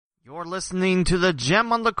You're listening to the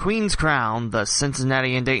Gem on the Queen's Crown, the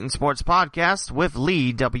Cincinnati and Dayton Sports Podcast with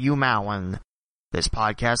Lee W. Mowen. This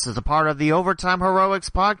podcast is a part of the Overtime Heroics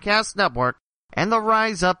Podcast Network and the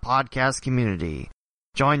Rise Up Podcast community.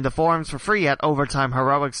 Join the forums for free at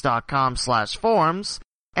overtimeheroics.com/forums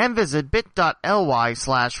and visit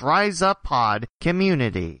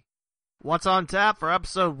bit.ly/riseuppodcommunity. What's on tap for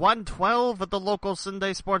episode 112 of the local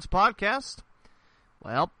Sunday Sports Podcast?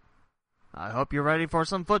 Well, I hope you're ready for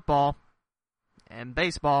some football, and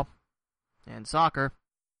baseball, and soccer,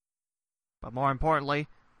 but more importantly,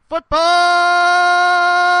 football!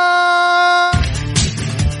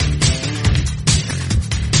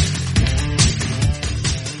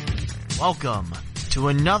 Welcome to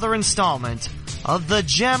another installment of the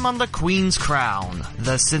Gem on the Queen's Crown,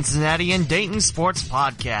 the Cincinnati and Dayton Sports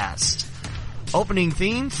Podcast. Opening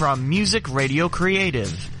theme from Music Radio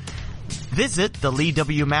Creative. Visit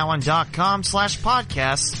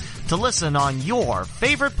theleewmowen.com/podcast to listen on your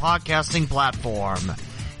favorite podcasting platform.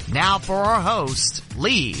 Now for our host,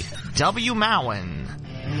 Lee W. Mowen.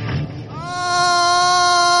 Oh!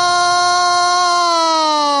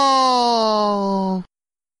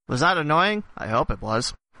 Was that annoying? I hope it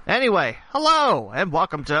was. Anyway, hello, and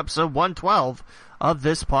welcome to episode 112 of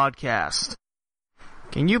this podcast.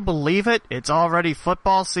 Can you believe it? It's already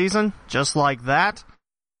football season, just like that.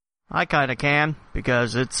 I kinda can,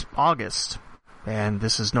 because it's August, and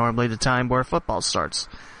this is normally the time where football starts.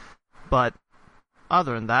 But,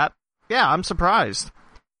 other than that, yeah, I'm surprised.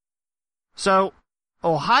 So,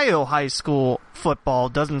 Ohio high school football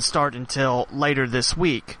doesn't start until later this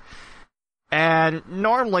week. And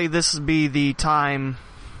normally this would be the time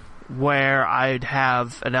where I'd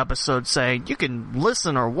have an episode saying, you can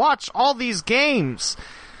listen or watch all these games.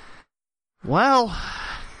 Well,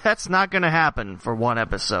 that's not going to happen for one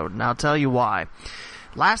episode, and I'll tell you why.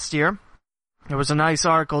 Last year, there was a nice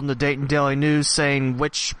article in the Dayton Daily News saying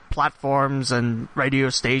which platforms and radio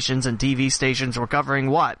stations and TV stations were covering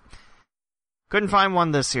what. Couldn't find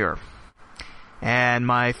one this year. And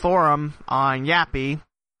my forum on Yappy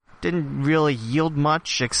didn't really yield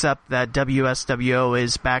much, except that WSWO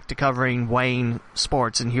is back to covering Wayne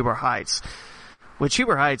sports in Huber Heights, which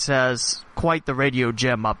Huber Heights has quite the radio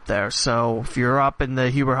gem up there. So if you're up in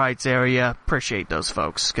the Huber Heights area, appreciate those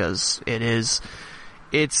folks, because it's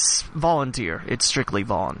volunteer. It's strictly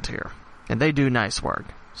volunteer. And they do nice work.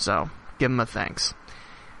 So give them a thanks.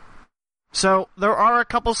 So there are a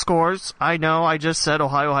couple scores. I know I just said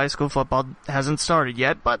Ohio high school football hasn't started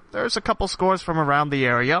yet, but there's a couple scores from around the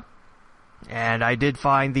area. And I did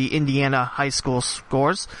find the Indiana high school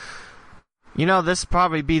scores. You know, this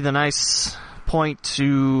probably be the nice point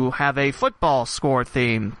to have a football score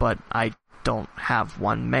theme, but I don't have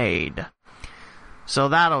one made. So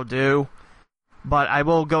that'll do. But I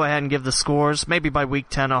will go ahead and give the scores. Maybe by week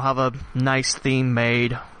 10 I'll have a nice theme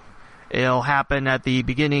made. It'll happen at the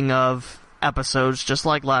beginning of episodes, just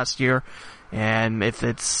like last year. And if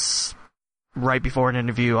it's right before an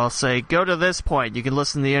interview, I'll say, go to this point. You can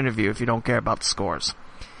listen to the interview if you don't care about the scores.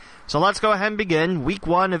 So let's go ahead and begin. Week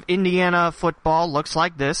 1 of Indiana football looks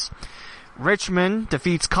like this. Richmond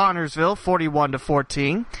defeats Connorsville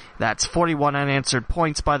 41-14. That's 41 unanswered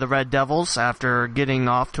points by the Red Devils after getting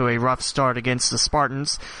off to a rough start against the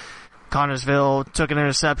Spartans. Connorsville took an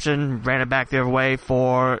interception, ran it back the other way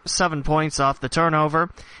for 7 points off the turnover.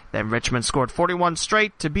 Then Richmond scored 41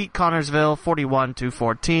 straight to beat Connorsville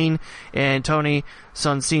 41-14 in Tony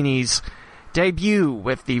Sonsini's debut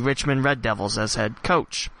with the Richmond Red Devils as head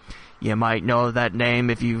coach. You might know that name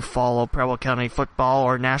if you follow Preble County football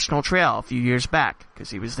or National Trail a few years back, because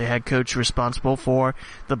he was the head coach responsible for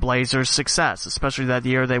the Blazers' success, especially that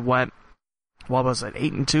year they went,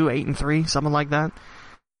 8-2, 8-3, something like that.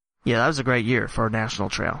 Yeah, that was a great year for National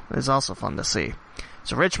Trail. It was also fun to see.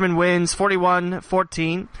 So Richmond wins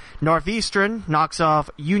 41-14. Northeastern knocks off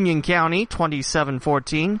Union County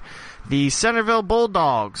 27-14. The Centerville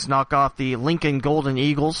Bulldogs knock off the Lincoln Golden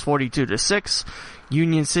Eagles 42-6.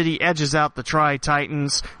 Union City edges out the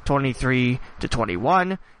Tri-Titans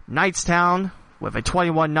 23-21. Knightstown with a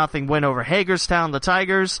 21-0 win over Hagerstown, the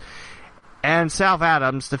Tigers. And South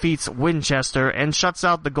Adams defeats Winchester and shuts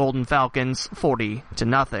out the Golden Falcons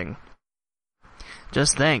 40-0.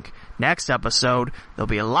 Just think, next episode, there'll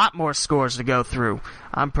be a lot more scores to go through.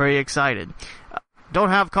 I'm pretty excited. Don't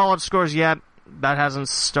have college scores yet. That hasn't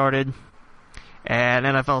started. And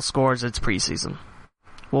NFL scores, it's preseason.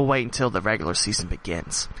 We'll wait until the regular season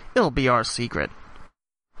begins. It'll be our secret.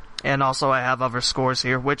 And also I have other scores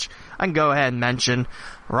here, which I can go ahead and mention.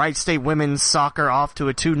 Wright State women's soccer off to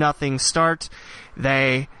a 2-0 start.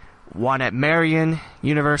 They won at Marion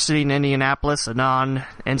University in Indianapolis, a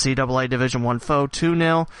non-NCAA Division I foe,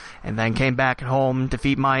 2-0, and then came back at home,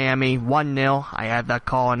 defeat Miami 1-0. I had that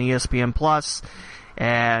call on ESPN+,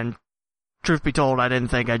 and truth be told, I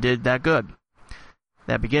didn't think I did that good.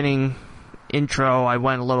 That beginning intro, I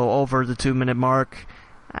went a little over the 2-minute mark.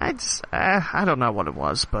 I don't know what it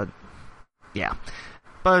was, but yeah.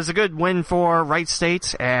 But it was a good win for Wright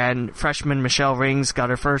State, and freshman Michelle Rings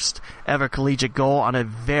got her first ever collegiate goal on a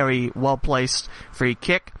very well-placed free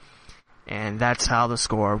kick, and that's how the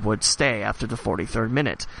score would stay after the 43rd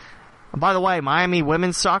minute. And by the way, Miami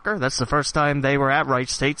women's soccer, that's the first time they were at Wright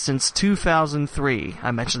State since 2003.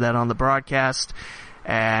 I mentioned that on the broadcast,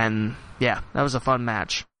 and yeah, that was a fun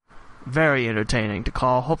match. Very entertaining to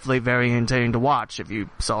call, hopefully very entertaining to watch if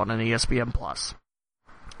you saw it on ESPN+.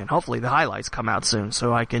 And hopefully the highlights come out soon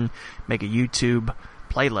so I can make a YouTube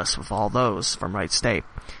playlist with all those from Wright State.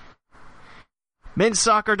 Men's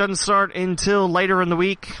soccer doesn't start until later in the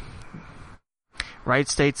week. Wright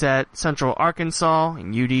State's at Central Arkansas,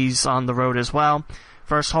 and UD's on the road as well.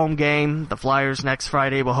 First home game, the Flyers next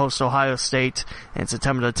Friday will host Ohio State, and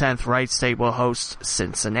September the 10th, Wright State will host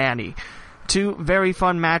Cincinnati. Two very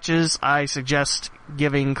fun matches. I suggest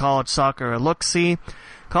giving college soccer a look-see.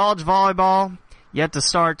 College volleyball, yet to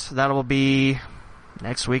start. That'll be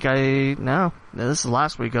next week. This is the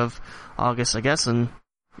last week of August, I guess, and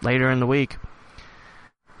later in the week.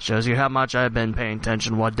 Shows you how much I've been paying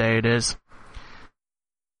attention what day it is.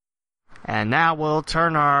 And now we'll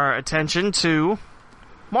turn our attention to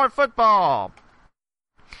more football.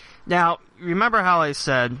 Now, remember how I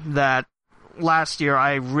said that last year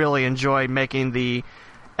I really enjoyed making the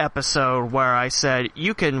episode where I said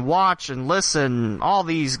you can watch and listen all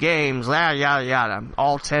these games, yada yada yada,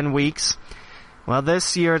 all 10 weeks. Well,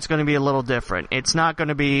 this year it's going to be a little different. It's not going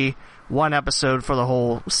to be one episode for the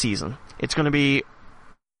whole season. It's going to be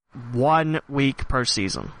 1 week per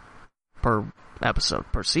season. Per episode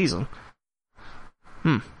per season.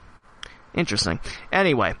 Interesting.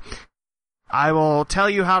 Anyway, I will tell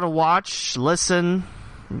you how to watch, listen,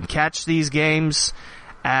 and catch these games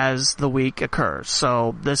as the week occurs.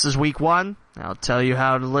 So this is week 1. I'll tell you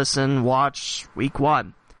how to listen, watch week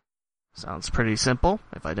 1. Sounds pretty simple,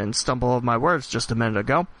 if I didn't stumble over my words just a minute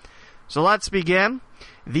ago. So let's begin.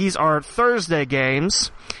 These are Thursday games.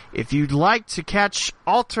 If you'd like to catch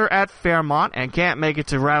Alter at Fairmont and can't make it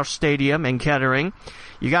to Roush Stadium in Kettering,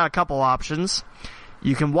 you got a couple options.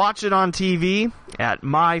 You can watch it on TV at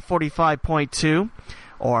My45.2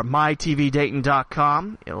 or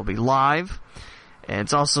MyTVDayton.com. It'll be live. And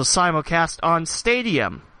it's also simulcast on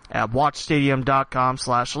Stadium at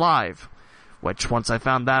WatchStadium.com/live. Which, once I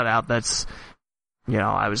found that out,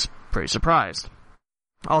 I was pretty surprised.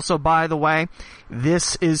 Also, by the way,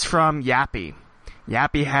 this is from Yappy.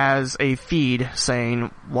 Yappy has a feed saying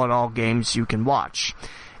what all games you can watch.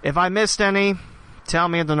 If I missed any, tell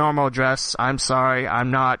me at the normal address. I'm sorry,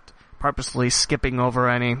 I'm not purposely skipping over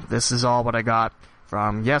any. This is all what I got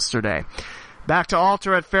from yesterday. Back to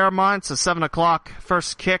Alter at Fairmont. It's a 7 o'clock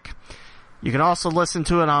first kick. You can also listen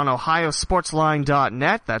to it on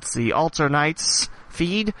ohiosportsline.net. That's the Alter Nights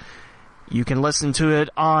feed. You can listen to it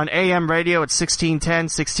on AM radio at 1610,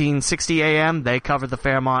 1660 AM. They cover the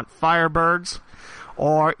Fairmont Firebirds.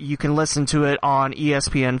 Or you can listen to it on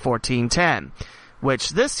ESPN 1410,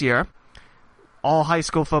 which this year, all high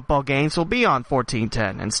school football games will be on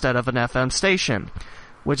 1410 instead of an FM station,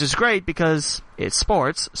 which is great because it's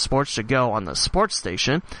sports. Sports should go on the sports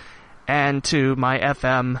station. And 2, my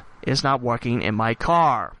FM is not working in my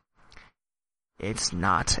car. It's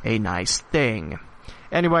not a nice thing.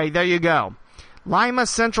 Anyway, there you go. Lima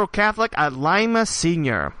Central Catholic at Lima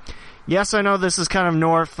Senior. Yes, I know this is kind of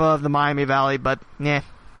north of the Miami Valley, but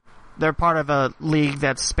they're part of a league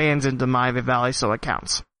that spans into Miami Valley, so it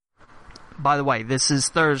counts. By the way, this is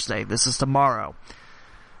Thursday. This is tomorrow.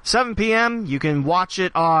 7 p.m., you can watch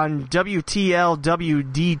it on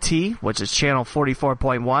WTLWDT, which is channel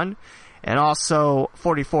 44.1, and also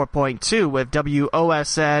 44.2 with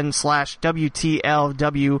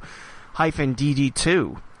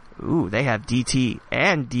WOSN/WTLW-DD2. Ooh, they have DT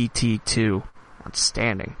and DT2.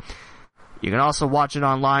 Outstanding. You can also watch it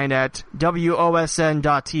online at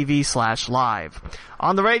WOSN.TV/live.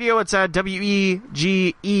 On the radio, it's at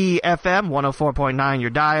WEGE-FM 104.9, your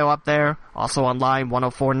dial up there. Also online,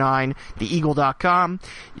 1049theeagle.com.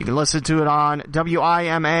 You can listen to it on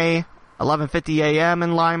WIMA 1150 AM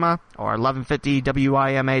in Lima or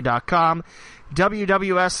 1150WIMA.com.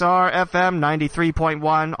 WWSR-FM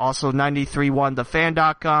 93.1, also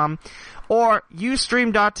 93.1thefan.com. Or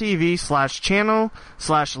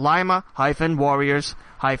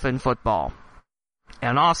Ustream.tv/channel/Lima-Warriors-football.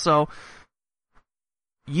 And also,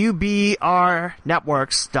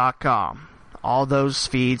 ubrnetworks.com. All those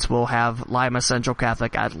feeds will have Lima Central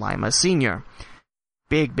Catholic at Lima Senior.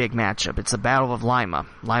 Big matchup. It's a battle of Lima.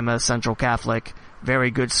 Lima Central Catholic,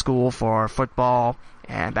 very good school for football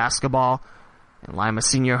and basketball. And Lima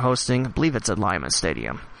Senior hosting, I believe it's at Lima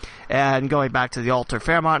Stadium. And going back to the Altar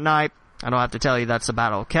Fairmont night, I don't have to tell you that's the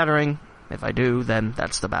Battle of Kettering. If I do, then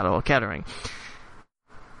that's the Battle of Kettering.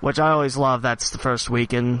 Which I always love. That's the first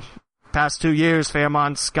week. In past 2 years,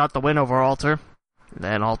 Fairmont's got the win over Altar.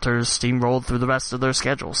 Then Altar's steamrolled through the rest of their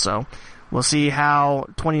schedule. So we'll see how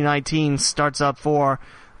 2019 starts up for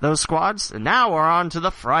those squads. And now we're on to the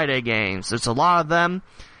Friday games. There's a lot of them.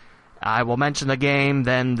 I will mention the game,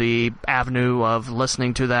 then the avenue of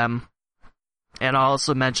listening to them. And I'll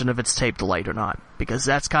also mention if it's tape delayed or not, because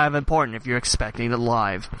that's kind of important if you're expecting it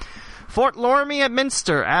live. Fort Loramie at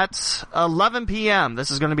Minster at 11 p.m. This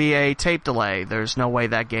is going to be a tape delay. There's no way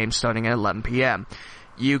that game's starting at 11 p.m.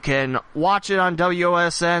 You can watch it on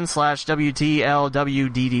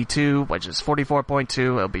WOSN/WTLWDD2, which is 44.2.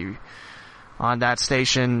 It'll be on that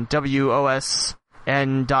station,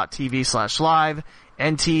 WOSN.TV/live.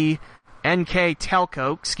 NK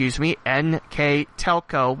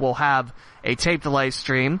Telco will have a tape delay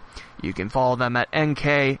stream. You can follow them at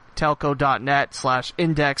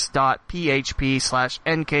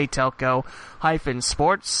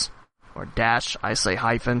nktelco.net/index.php/nktelco-sports, or dash, I say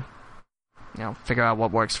hyphen. You know, figure out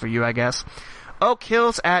what works for you, I guess. Oak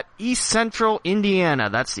Hills at East Central, Indiana.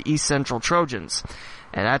 That's the East Central Trojans.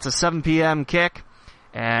 And that's a 7 p.m. kick.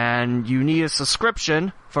 And you need a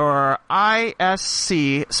subscription for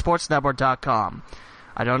iscsportsnetwork.com.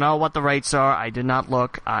 I don't know what the rates are. I did not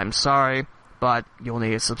look. I'm sorry, but you'll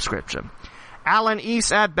need a subscription. Allen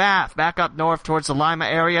East at Bath, back up north towards the Lima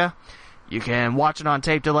area. You can watch it on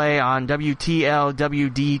tape delay on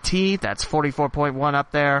WTLWDT, that's 44.1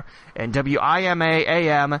 up there, and WIMA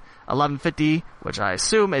AM 1150, which I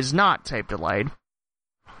assume is not tape delayed.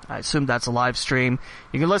 I assume that's a live stream.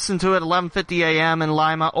 You can listen to it at 11:50 a.m. in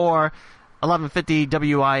Lima or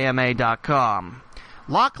 1150wima.com.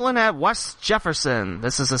 Laughlin at West Jefferson.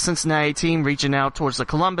 This is a Cincinnati team reaching out towards the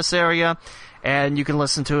Columbus area, and you can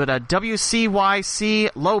listen to it at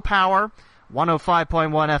WCYC Low Power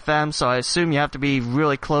 105.1 FM, so I assume you have to be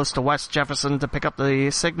really close to West Jefferson to pick up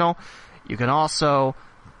the signal. You can also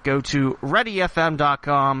go to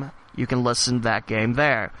readyfm.com. You can listen to that game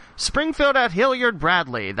there. Springfield at Hilliard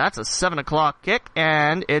Bradley. That's a 7 o'clock kick,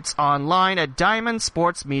 and it's online at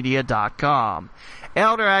diamondsportsmedia.com.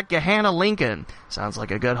 Elder at Gahanna Lincoln. Sounds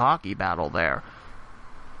like a good hockey battle there.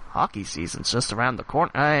 Hockey season's just around the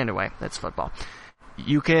corner. Anyway, that's football.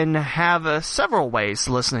 You can have several ways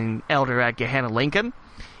to listen to Elder at Gahanna Lincoln.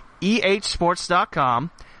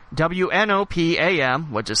 ehsports.com,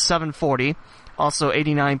 WNOP-AM, which is 740, also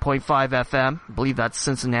 89.5 FM, I believe that's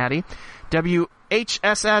Cincinnati.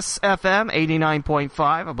 WHSS-FM, 89.5,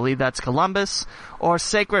 I believe that's Columbus. Or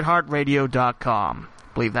sacredheartradio.com,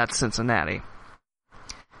 I believe that's Cincinnati.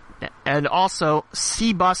 And also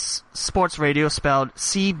CBUS Sports Radio, spelled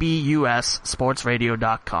CBUS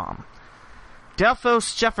sportsradio.com.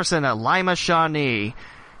 Delphos Jefferson at Lima Shawnee.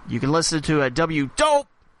 You can listen to a WDOH,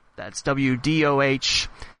 that's WDOH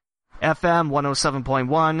FM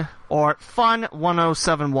 107.1 or Fun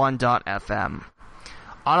 107.1.FM.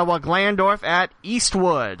 Ottawa Glandorf at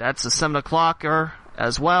Eastwood. That's a 7 o'clocker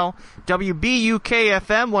as well. WBUK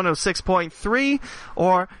FM 106.3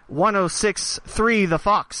 or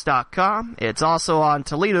 106.3thefox.com. It's also on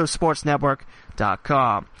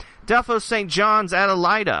ToledoSportsNetwork.com. Delphos St. John's at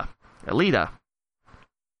Elida.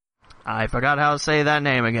 I forgot how to say that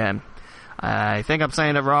name again. I think I'm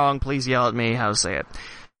saying it wrong. Please yell at me how to say it.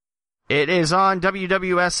 It is on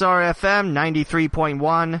WWSR-FM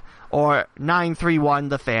 93.1 or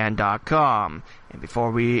 931thefan.com. And before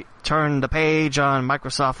we turn the page on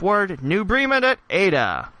Microsoft Word, New Bremen at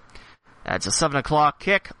Ada. That's a 7 o'clock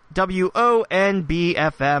kick.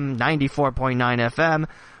 WONB-FM 94.9 FM.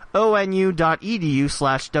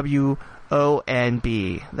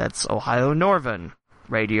 ONU.edu/WONB. That's Ohio Northern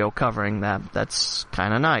Radio covering that. That's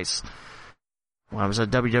kind of nice. When I was at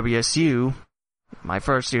WWSU, my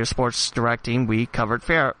first year sports directing, we covered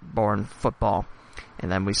Fairborn football.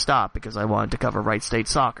 And then we stopped because I wanted to cover Wright State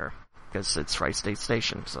soccer. Because it's Wright State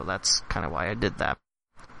Station, so that's kind of why I did that.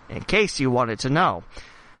 In case you wanted to know.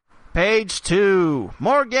 Page 2.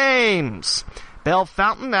 More games. Bell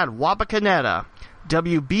Fountain at Wapakoneta.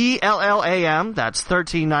 WBLLAM, that's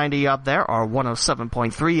 1390 up there, or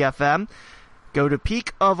 107.3 FM. Go to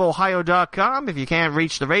peakofohio.com if you can't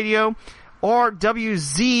reach the radio. Or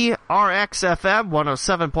WZRX-FM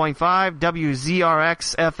 107.5,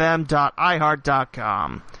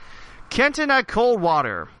 WZRXFM.iheart.com. Kenton at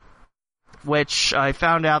Coldwater, which I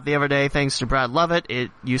found out the other day thanks to Brad Lovett,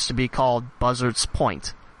 it used to be called Buzzards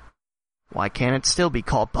Point. Why can't it still be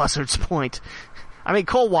called Buzzards Point? I mean,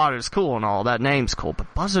 Coldwater's cool and all, that name's cool,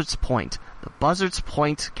 but Buzzards Point, the Buzzards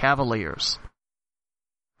Point Cavaliers.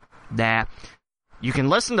 Nah. You can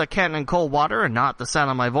listen to Kenton and Coldwater and not the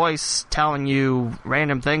sound of my voice telling you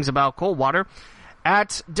random things about Coldwater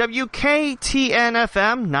at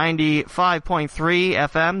WKTN-FM 95.3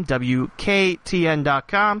 FM,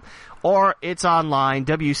 WKTN.com, or it's online,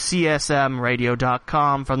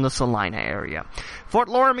 WCSMradio.com from the Salina area. Fort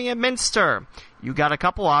Loramie and Minster, you got a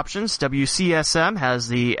couple options. WCSM has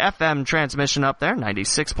the FM transmission up there,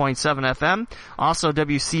 96.7 FM, also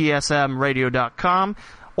WCSMradio.com,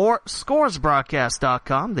 or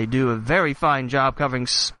ScoresBroadcast.com. They do a very fine job covering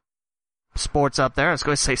sports up there. I was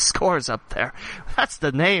going to say Scores up there. That's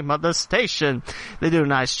the name of the station. They do a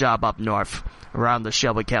nice job up north around the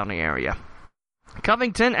Shelby County area.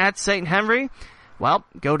 Covington at St. Henry. Well,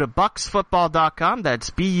 go to bucksfootball.com. That's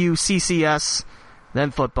BUCCS,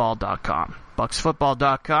 then football.com.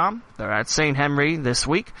 bucksfootball.com. They're at St. Henry this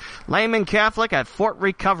week. Layman Catholic at Fort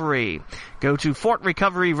Recovery. Go to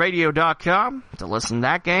fortrecoveryradio.com to listen to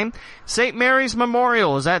that game. St. Mary's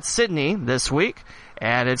Memorial is at Sydney this week.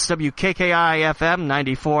 And it's WKKI-FM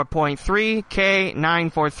 94.3,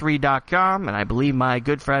 K943.com. And I believe my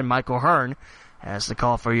good friend Michael Hearn has the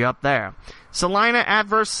call for you up there. Salina at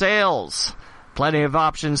Versailles. Plenty of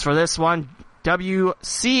options for this one.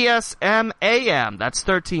 WCSM AM. That's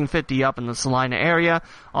 1350 up in the Salina area.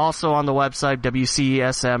 Also on the website,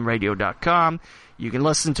 WCSMradio.com. You can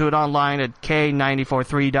listen to it online at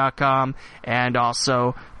K943.com and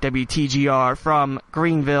also WTGR from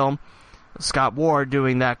Greenville. Scott Ward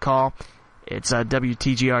doing that call. It's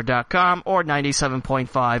WTGR.com or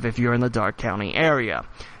 97.5 if you're in the Dark County area.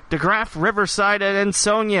 DeGraff, Riverside, and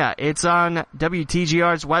Ansonia. It's on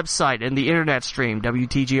WTGR's website and the internet stream,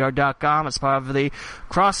 WTGR.com, as part of the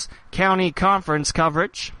cross-county conference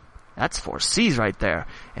coverage. That's 4 C's right there.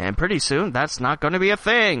 And pretty soon, that's not going to be a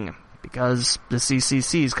thing, because the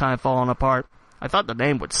CCC is kind of falling apart. I thought the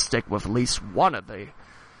name would stick with at least one of the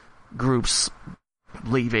groups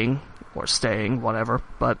leaving or staying, whatever,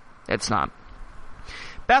 but it's not.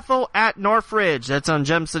 Bethel at Northridge, that's on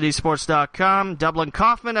GemCitySports.com. Dublin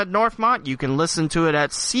Kaufman at Northmont, you can listen to it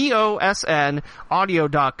at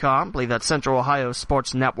COSNaudio.com. I believe that's Central Ohio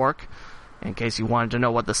Sports Network, in case you wanted to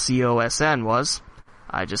know what the COSN was.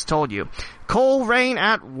 I just told you. Coleraine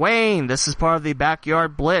at Wayne, this is part of the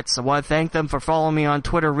Backyard Blitz. I want to thank them for following me on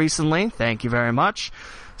Twitter recently. Thank you very much.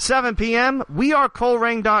 7 p.m.,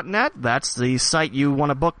 wearecoleraine.net. That's the site you want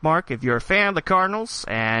to bookmark if you're a fan of the Cardinals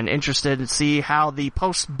and interested to see how the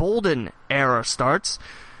post-Bolden era starts.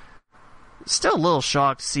 Still a little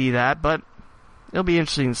shocked to see that, but it'll be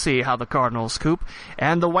interesting to see how the Cardinals coop.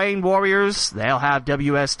 And the Wayne Warriors, they'll have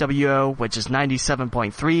WSWO, which is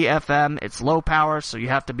 97.3 FM. It's low power, so you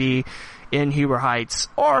have to be in Heber Heights,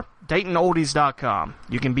 or DaytonOldies.com.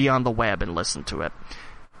 You can be on the web and listen to it.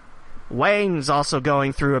 Wayne's also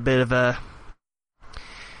going through a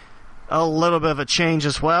little bit of a change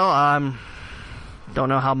as well. Don't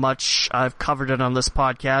know how much I've covered it on this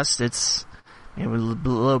podcast. It was a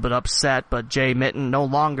little bit upset, but Jay Mitten no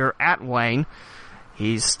longer at Wayne.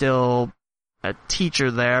 He's still a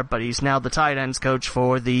teacher there, but he's now the tight ends coach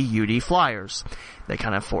for the UD Flyers. They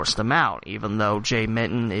kind of forced him out, even though Jay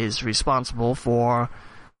Mitten is responsible for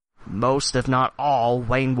most, if not all,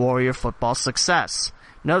 Wayne Warrior football success.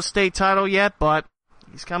 No state title yet, but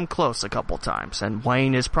he's come close a couple times. And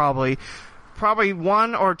Wayne is probably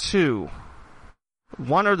one or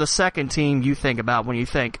the second team you think about when you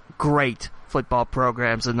think great football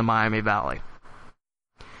programs in the Miami Valley.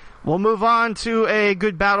 We'll move on to a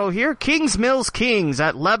good battle here. Kings Mills Kings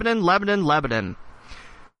at Lebanon.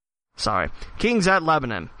 Kings at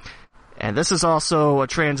Lebanon. And this is also a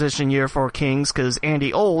transition year for Kings because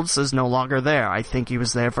Andy Olds is no longer there. I think he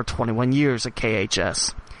was there for 21 years at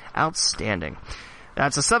KHS. Outstanding.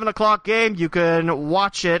 That's a 7 o'clock game. You can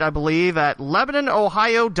watch it, I believe, at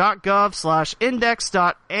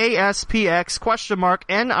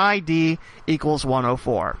LebanonOhio.gov/index.aspx?NID equals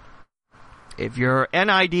 104. If your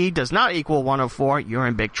NID does not equal 104, you're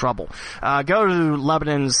in big trouble. Go to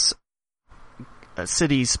Lebanon's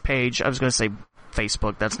city's page. I was going to say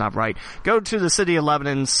Facebook, that's not right. Go to the City of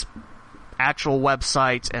Lebanon's actual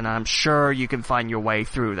website, and I'm sure you can find your way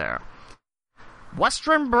through there.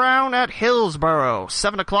 Western Brown at Hillsborough,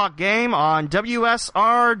 7 o'clock game on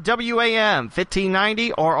WSRWAM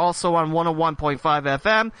 1590, or also on 101.5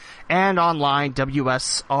 FM and online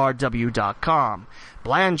WSRW.com.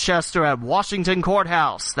 Blanchester at Washington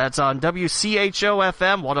Courthouse, that's on WCHO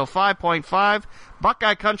FM 105.5,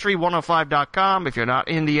 Buckeye Country 105.com if you're not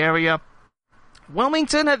in the area.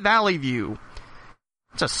 Wilmington at Valley View.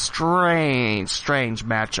 It's a strange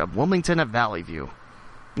matchup. Wilmington at Valley View.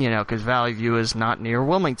 You know, because Valley View is not near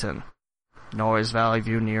Wilmington. Nor is Valley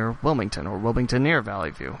View near Wilmington, or Wilmington near Valley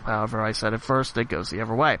View. However I said it first, it goes the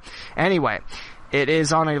other way. Anyway, it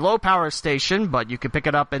is on a low-power station, but you can pick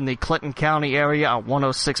it up in the Clinton County area on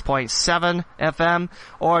 106.7 FM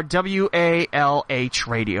or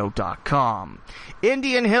WALHradio.com.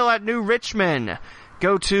 Indian Hill at New Richmond.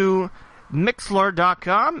 Go to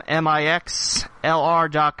Mixlr.com,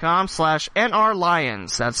 MIXLR.com/NR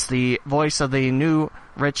Lions. That's the voice of the New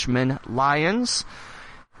Richmond Lions.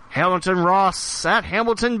 Hamilton Ross at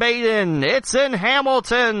Hamilton Baden. It's in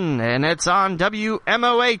Hamilton, and it's on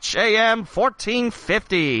WMOH AM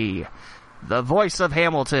 1450. The voice of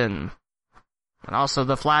Hamilton. And also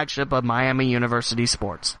the flagship of Miami University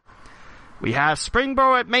Sports. We have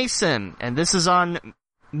Springboro at Mason, and this is on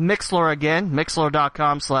Mixlr again,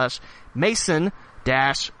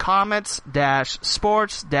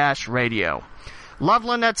 Mixlr.com/Mason-Comets-Sports-Radio.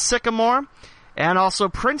 Loveland at Sycamore, and also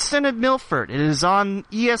Princeton at Milford. It is on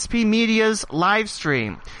ESP Media's live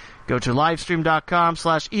stream. Go to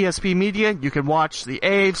livestream.com/ESP Media. You can watch the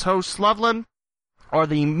Aves host Loveland, or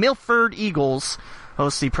the Milford Eagles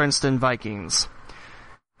host the Princeton Vikings.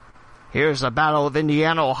 Here's a Battle of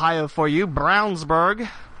Indiana, Ohio for you. Brownsburg, I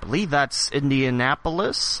believe that's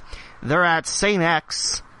Indianapolis. They're at St.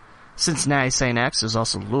 X. Cincinnati St. X. There's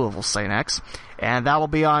also Louisville St. X. And that will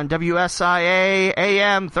be on WSIA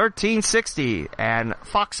AM 1360. And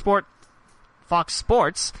Fox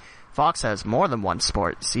Sports. Fox has more than one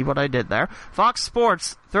sport. See what I did there? Fox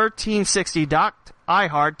Sports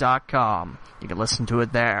 1360.iheart.com. You can listen to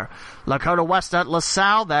it there. Lakota West at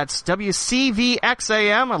LaSalle. That's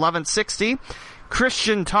WCVXAM 1160.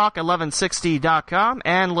 Christian Talk 1160.com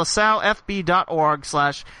and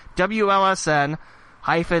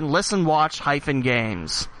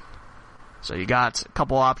LaSalleFB.org/WLSN-listen-watch-games. So you got a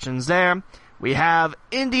couple options there. We have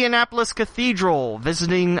Indianapolis Cathedral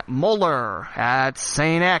visiting Moeller at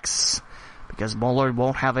St. X, because Moeller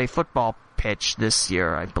won't have a football pitch this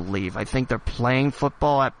year, I believe. I think they're playing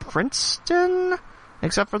football at Princeton,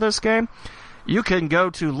 except for this game. You can go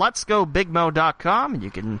to letsgobigmo.com and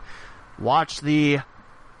you can watch the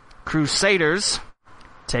Crusaders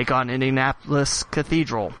take on Indianapolis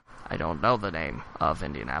Cathedral. I don't know the name of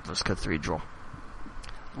Indianapolis Cathedral.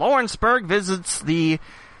 Lawrenceburg visits the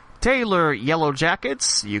Taylor Yellow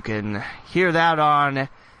Jackets. You can hear that on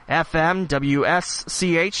FM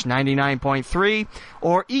WSCH 99.3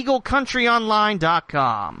 or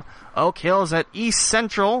EagleCountryOnline.com. Oak Hills at East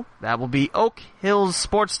Central. That will be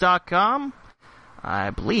OakHillsSports.com.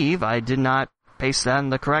 I believe I did not paste that in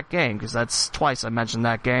the correct game, because that's twice I mentioned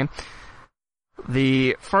that game.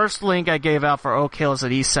 The first link I gave out for Oak Hills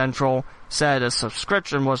at East Central said a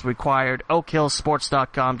subscription was required.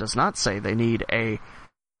 OakHillsSports.com does not say they need a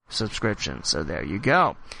subscription, so there you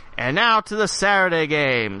go. And now to the Saturday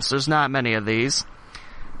games. There's not many of these.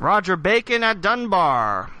 Roger Bacon at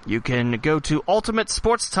Dunbar. You can go to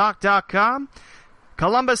UltimateSportsTalk.com.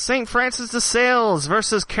 Columbus St. Francis de Sales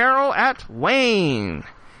versus Carroll at Wayne.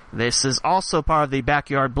 This is also part of the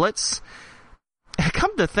Backyard Blitz.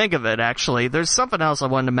 Come to think of it, actually, there's something else I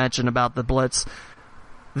wanted to mention about the Blitz.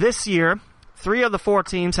 This year, 3 of the 4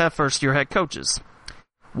 teams have first-year head coaches.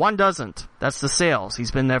 One doesn't. That's the Sales.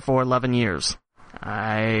 He's been there for 11 years.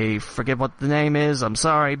 I forget what the name is, I'm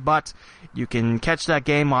sorry, but you can catch that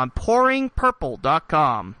game on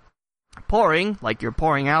pouringpurple.com. Pouring, like you're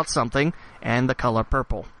pouring out something, and the color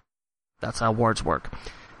purple. That's how words work.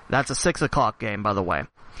 That's a 6 o'clock game, by the way.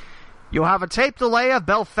 You'll have a tape delay of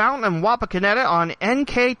Bellefontaine and Wapakoneta on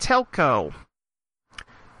NK Telco,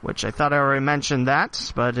 which I thought I already mentioned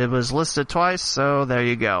that, but it was listed twice, so there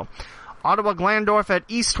you go. Ottawa Glandorf at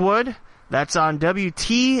Eastwood. That's on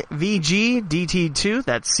WTVG DT2.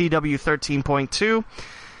 That's CW 13.2.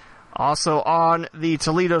 Also on the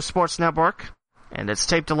Toledo Sports Network. And it's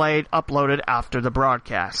tape delayed, uploaded after the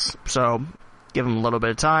broadcast. So give them a little bit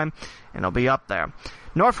of time, and it'll be up there.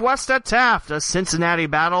 Northwest at Taft, a Cincinnati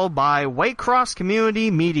battle by Waycross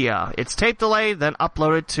Community Media. It's tape delayed, then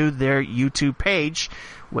uploaded to their YouTube page,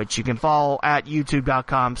 which you can follow at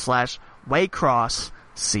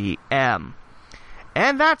youtube.com/WaycrossCM.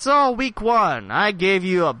 And that's all week 1. I gave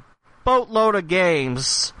you a boatload of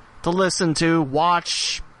games to listen to,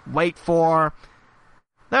 watch, wait for,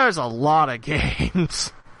 There's a lot of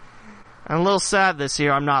games. I'm a little sad this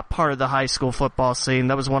year I'm not part of the high school football scene.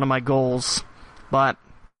 That was one of my goals. But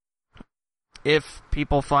if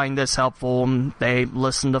people find this helpful and they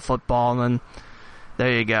listen to football, then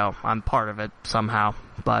there you go. I'm part of it somehow.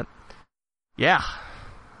 But yeah,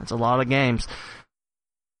 it's a lot of games.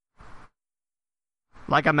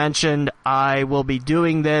 Like I mentioned, I will be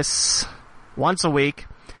doing this once a week,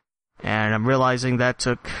 and I'm realizing that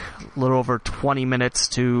took a little over 20 minutes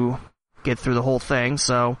to get through the whole thing,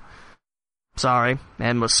 so sorry.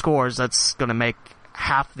 And with scores, that's going to make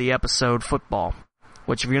half the episode football,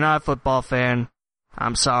 which if you're not a football fan,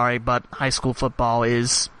 I'm sorry, but high school football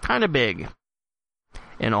is kind of big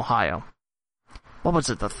in Ohio. What was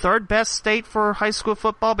it, the third best state for high school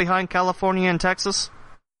football behind California and Texas?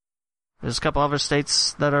 There's a couple other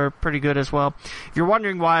states that are pretty good as well. If you're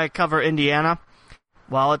wondering why I cover Indiana,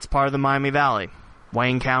 well, it's part of the Miami Valley.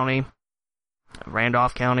 Wayne County,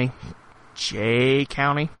 Randolph County, Jay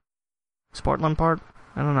County. Is Portland part?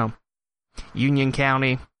 I don't know. Union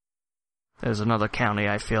County. There's another county,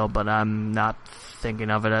 I feel, but I'm not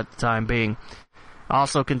thinking of it at the time being.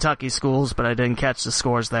 Also Kentucky schools, but I didn't catch the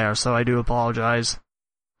scores there, so I do apologize.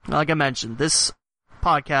 Like I mentioned, this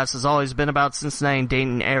podcast has always been about Cincinnati and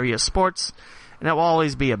Dayton area sports, and it will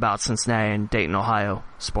always be about Cincinnati and Dayton, Ohio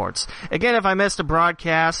sports. Again, if I missed a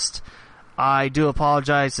broadcast, I do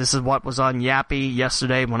apologize. This is what was on Yappy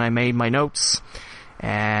yesterday when I made my notes,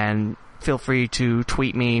 and feel free to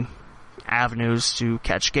tweet me avenues to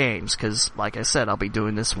catch games, because, like I said, I'll be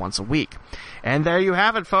doing this once a week. And there you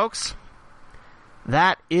have it, folks.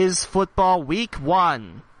 That is football week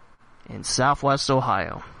 1 in Southwest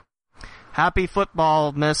Ohio. Happy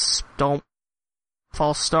football, miss. Don't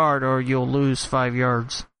false start or you'll lose 5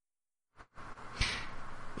 yards.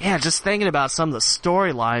 Yeah, just thinking about some of the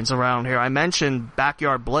storylines around here. I mentioned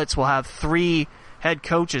Backyard Blitz will have 3 head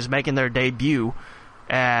coaches making their debut,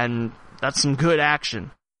 and that's some good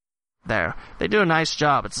action there. They do a nice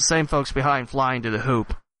job. It's the same folks behind Flying to the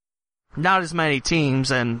Hoop. Not as many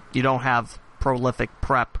teams, and you don't have prolific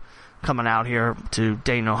prep coming out here to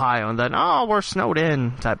Dayton, Ohio, and then, oh, we're snowed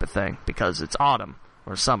in type of thing, because it's autumn,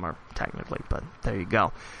 or summer, technically, but there you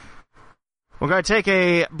go. We're going to take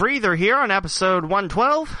a breather here on episode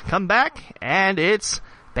 112, come back, and it's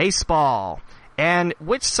baseball. And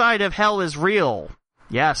which side of hell is real?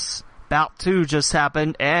 Yes, Bout 2 just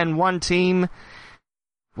happened, and one team,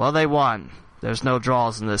 well, they won. There's no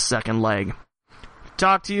draws in this second leg.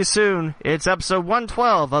 Talk to you soon. It's episode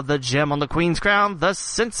 112 of the Gem on the Queen's Crown, the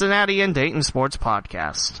Cincinnati and Dayton Sports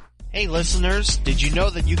Podcast. Hey listeners, did you know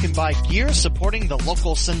that you can buy gear supporting the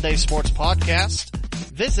local Sunday Sports Podcast?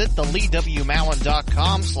 Visit the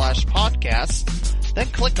LeeWMowen.com/podcast, then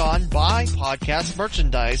click on Buy Podcast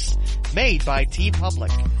Merchandise made by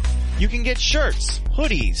TeePublic. You can get shirts,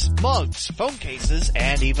 hoodies, mugs, phone cases,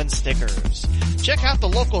 and even stickers. Check out the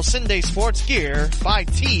local Sunday Sports gear by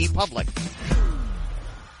TeePublic.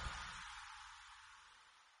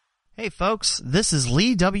 Hey folks, this is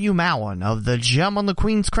Lee W. Mowen of the Gem on the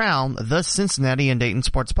Queen's Crown, the Cincinnati and Dayton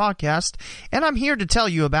Sports Podcast, and I'm here to tell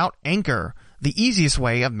you about Anchor, the easiest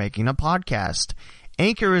way of making a podcast.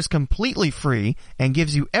 Anchor is completely free and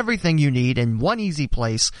gives you everything you need in one easy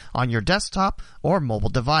place on your desktop or mobile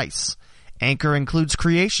device. Anchor includes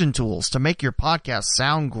creation tools to make your podcast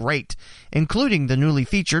sound great, including the newly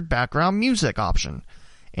featured background music option.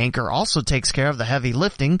 Anchor also takes care of the heavy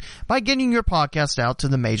lifting by getting your podcast out to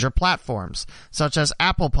the major platforms, such as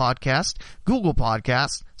Apple Podcast, Google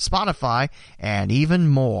Podcast, Spotify, and even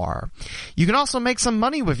more. You can also make some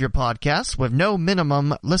money with your podcast with no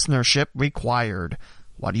minimum listenership required.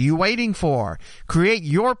 What are you waiting for? Create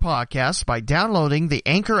your podcast by downloading the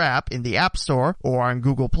Anchor app in the App Store or on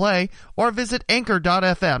Google Play, or visit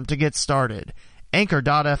Anchor.fm to get started.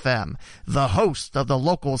 Anchor.fm, the host of the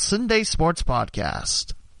local Sunday Sports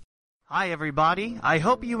Podcast. Hi everybody, I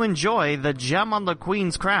hope you enjoy the Gem on the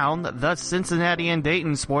Queen's Crown, the Cincinnati and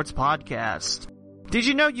Dayton Sports Podcast. Did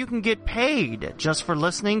you know you can get paid just for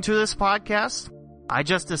listening to this podcast? I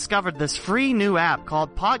just discovered this free new app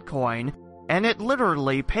called Podcoin, and it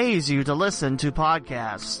literally pays you to listen to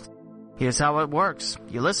podcasts. Here's how it works.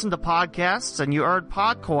 You listen to podcasts and you earn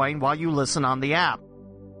Podcoin while you listen on the app.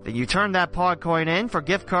 Then you turn that Podcoin in for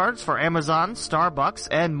gift cards for Amazon, Starbucks,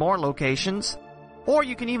 and more locations. Or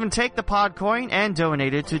you can even take the Podcoin and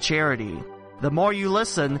donate it to charity. The more you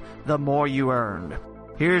listen, the more you earn.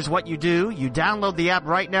 Here's what you do. You download the app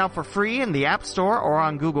right now for free in the App Store or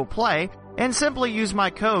on Google Play, and simply use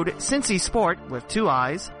my code CincySport with 2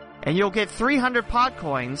 I's, and you'll get 300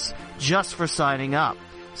 Podcoins just for signing up.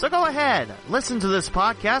 So go ahead, listen to this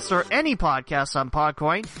podcast or any podcast on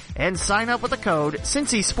Podcoin and sign up with the code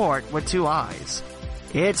CincySport with 2 I's.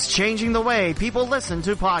 It's changing the way people listen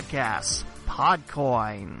to podcasts.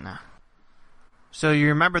 Podcoin. So you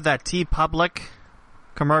remember that TeePublic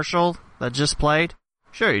commercial that just played?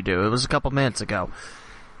 Sure you do. It was a couple minutes ago.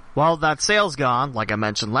 Well, that sale's gone, like I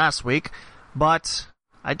mentioned last week, but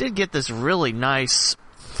I did get this really nice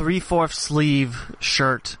 3/4 sleeve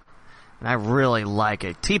shirt, and I really like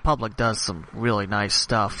it. TeePublic does some really nice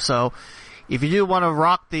stuff. So if you do want to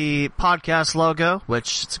rock the podcast logo,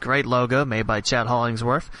 which it's a great logo made by Chad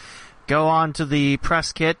Hollingsworth, go on to the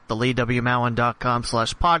press kit,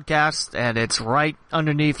 theleewmowen.com/podcast, and it's right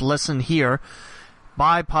underneath Listen Here.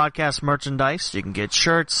 Buy podcast merchandise. You can get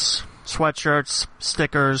shirts, sweatshirts,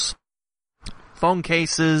 stickers, phone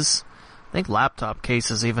cases, I think laptop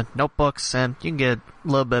cases even, notebooks, and you can get a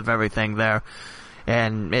little bit of everything there.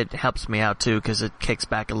 And it helps me out too, because it kicks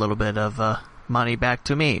back a little bit of money back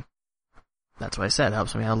to me. That's what I said,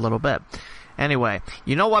 helps me out a little bit. Anyway,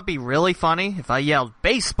 you know what'd be really funny? If I yelled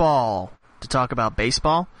baseball to talk about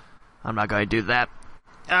baseball. I'm not going to do that.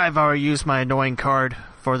 I've already used my annoying card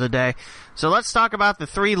for the day. So let's talk about the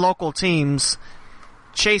 3 local teams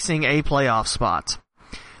chasing a playoff spot.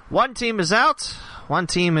 One team is out, one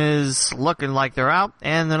team is looking like they're out,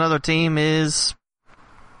 and another team is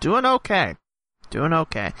doing okay.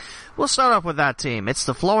 We'll start off with that team. It's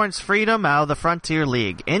the Florence Freedom out of the Frontier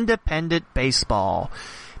League. Independent baseball.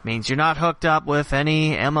 Means you're not hooked up with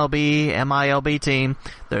any MLB, MILB team.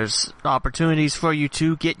 There's opportunities for you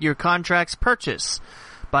to get your contracts purchased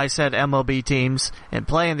by said MLB teams and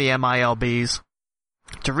play in the MILBs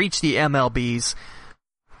to reach the MLBs,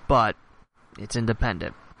 but it's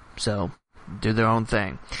independent. So, do their own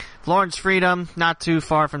thing. Florence Freedom, not too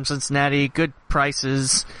far from Cincinnati, good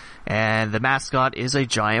prices, and the mascot is a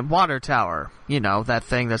giant water tower. You know, that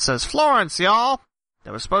thing that says Florence, y'all!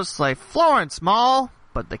 They were supposed to say Florence Mall,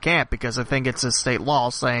 but they can't because I think it's a state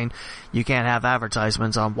law saying you can't have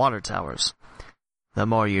advertisements on water towers. The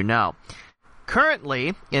more you know.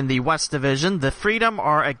 Currently, in the West Division, the Freedom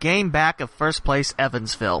are a game back of first place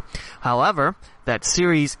Evansville. However, that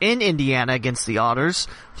series in Indiana against the Otters,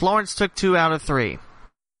 Florence took 2 out of 3.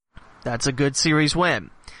 That's a good series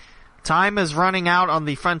win. Time is running out on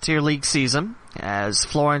the Frontier League season, as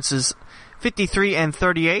Florence is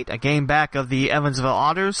 53-38, a game back of the Evansville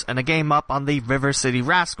Otters, and a game up on the River City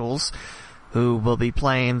Rascals, who will be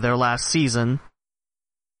playing their last season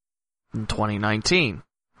in 2019.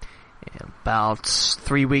 About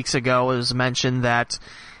 3 weeks ago, it was mentioned that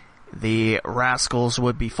the Rascals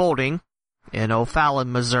would be folding in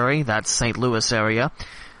O'Fallon, Missouri. That's St. Louis area.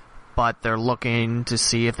 But they're looking to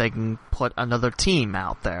see if they can put another team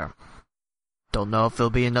out there. Don't know if there'll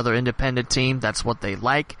be another independent team. That's what they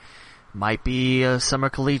like. Might be a summer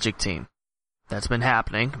collegiate team. That's been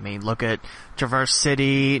happening. I mean, look at Traverse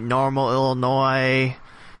City, Normal, Illinois.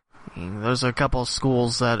 I mean, those are a couple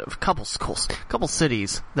cities that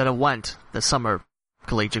have went the summer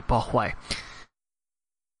collegiate ball way.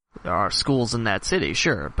 There are schools in that city,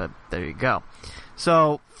 sure, but there you go.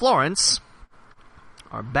 So, Florence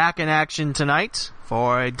are back in action tonight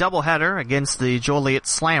for a doubleheader against the Joliet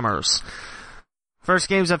Slammers. First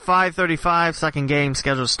game's at 5:35, second game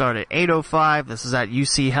scheduled to start at 8:05. This is at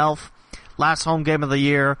UC Health. Last home game of the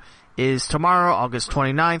year is tomorrow, August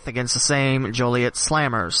 29th, against the same Joliet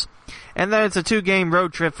Slammers. And then it's a 2-game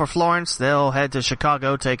road trip for Florence. They'll head to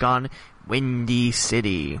Chicago, take on Windy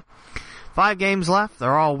City. 5 games left.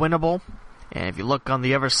 They're all winnable. And if you look on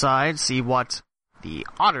the other side, see what the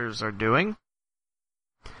Otters are doing.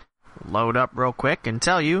 Load up real quick and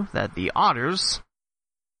tell you that the Otters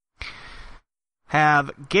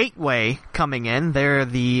have Gateway coming in. They're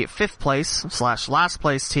the 5th place / last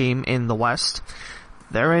place team in the West.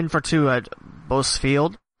 They're in for 2 at Bose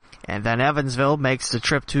Field. And then Evansville makes the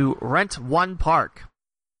trip to Rent One Park.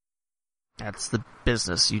 That's the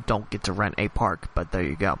business. You don't get to rent a park, but there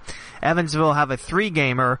you go. Evansville have a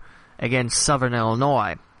 3-gamer against Southern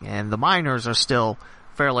Illinois. And the Miners are still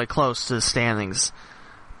fairly close to the standings,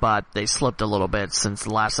 but they slipped a little bit since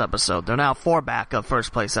the last episode. They're now 4 back of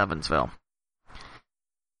first place Evansville.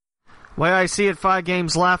 Way I see it, 5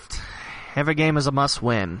 games left. Every game is a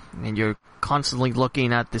must-win, and you're constantly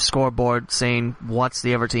looking at the scoreboard saying, what's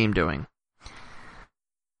the other team doing? I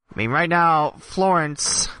mean, right now,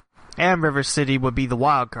 Florence and River City would be the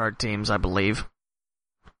wild card teams, I believe.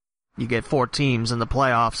 You get 4 teams in the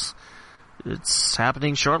playoffs. It's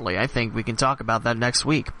happening shortly. I think we can talk about that next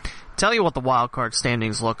week. Tell you what the wild card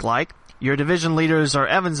standings look like. Your division leaders are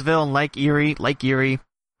Evansville and Lake Erie. Lake Erie,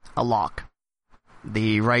 a lock.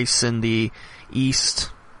 The Rice in the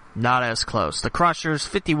East, Not as close. The Crushers,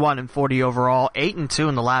 51-40 overall, 8-2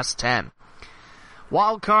 in the last 10.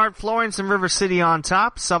 Wild card, Florence and River City on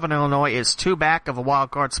top. Southern Illinois is 2 back of a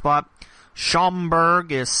wild card spot.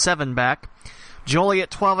 Schaumburg is 7 back. Joliet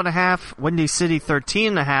 12.5, Windy City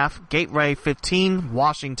 13.5, Gateway 15,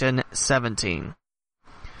 Washington 17.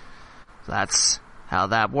 That's how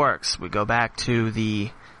that works. We go back to the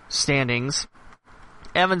standings.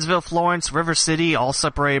 Evansville, Florence, River City, all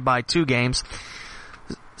separated by 2 games.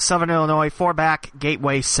 Southern Illinois 4 back,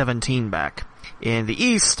 Gateway 17 back. In the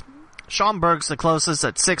East, Schaumburg's the closest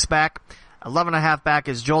at 6 back. 11.5 back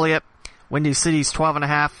is Joliet. Windy City's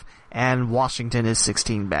 12.5, and Washington is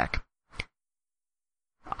 16 back.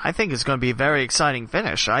 I think it's going to be a very exciting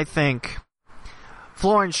finish. I think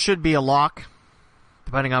Florence should be a lock,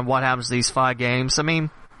 depending on what happens to these 5 games. I mean,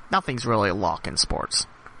 nothing's really a lock in sports.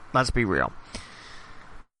 Let's be real.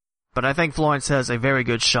 But I think Florence has a very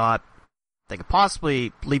good shot. They could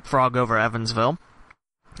possibly leapfrog over Evansville.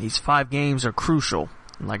 These 5 games are crucial.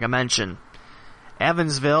 Like I mentioned,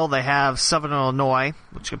 Evansville, they have Southern Illinois,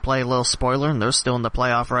 which could play a little spoiler, and they're still in the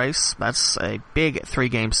playoff race. That's a big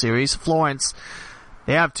 3-game series. Florence,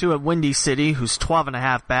 they have 2 at Windy City, who's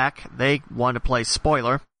 12.5 back. They want to play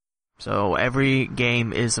spoiler, so every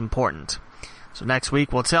game is important. So next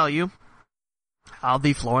week we'll tell you how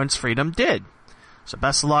the Florence Freedom did. So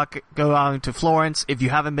best of luck. Go out to Florence. If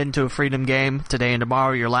you haven't been to a Freedom game, today and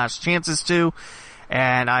tomorrow, your last chances to.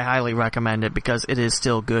 And I highly recommend it because it is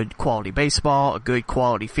still good quality baseball, a good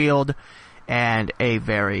quality field, and a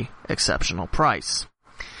very exceptional price.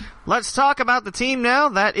 Let's talk about the team now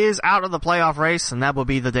that is out of the playoff race, and that will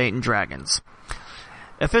be the Dayton Dragons.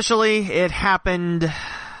 Officially, it happened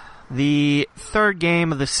the 3rd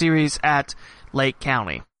game of the series at Lake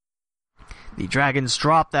County. The Dragons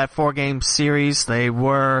dropped that 4-game series. They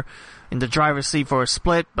were in the driver's seat for a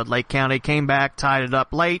split, but Lake County came back, tied it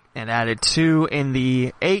up late, and added 2 in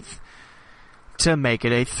the 8th to make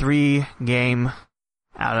it a 3-game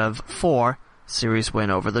out of 4 series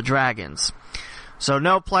win over the Dragons. So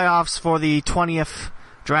no playoffs for the 20th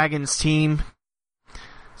Dragons team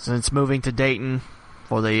since moving to Dayton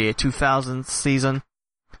for the 2000 season.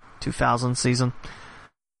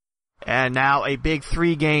 And now a big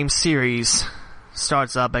 3-game series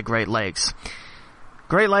starts up at Great Lakes.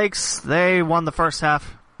 Great Lakes, they won the first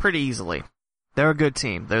half pretty easily. They're a good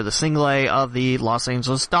team. They're the single A of the Los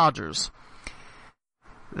Angeles Dodgers.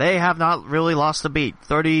 They have not really lost a beat.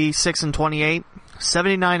 36-28,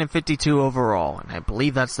 79-52 overall. And I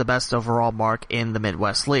believe that's the best overall mark in the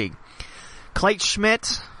Midwest League. Clayton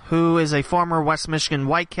Schmidt, who is a former West Michigan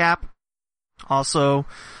Whitecap, also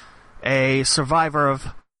a survivor of,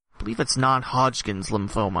 I believe it's non-Hodgkin's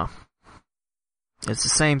lymphoma. It's the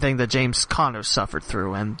same thing that James Conner suffered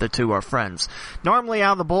through, and the 2 are friends. Normally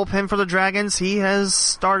out of the bullpen for the Dragons, he has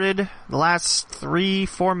started the last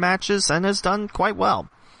 3-4 matches and has done quite well.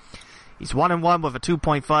 He's 1-1 with a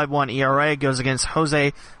 2.51 ERA, goes against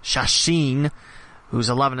Jose Chachin, who's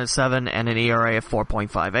 11-7 and an ERA of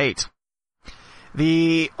 4.58.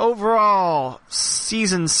 The overall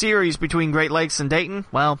season series between Great Lakes and Dayton,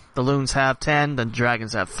 well, the Loons have 10, the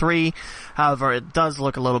Dragons have 3. However, it does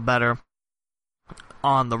look a little better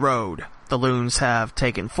on the road. The Loons have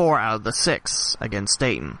taken 4 out of the 6 against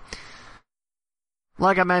Dayton.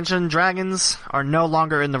 Like I mentioned, Dragons are no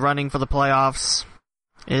longer in the running for the playoffs.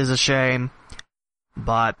 It is a shame,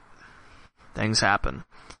 but things happen.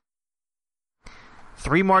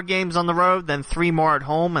 3 more games on the road, then 3 more at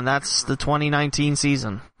home, and that's the 2019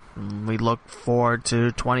 season. We look forward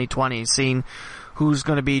to 2020, seeing who's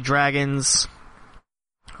going to be Dragons,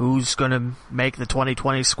 who's going to make the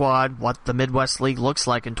 2020 squad, what the Midwest League looks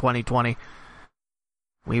like in 2020.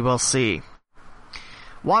 We will see.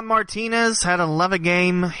 Juan Martinez had an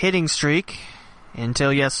 11-game hitting streak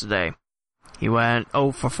until yesterday. He went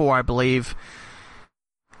 0 for 4, I believe,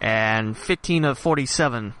 and 15 of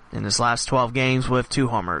 47 in his last 12 games with 2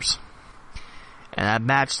 homers. And that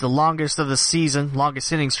matched the longest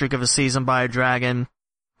hitting streak of the season by a Dragon,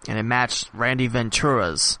 and it matched Randy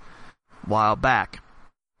Ventura's a while back.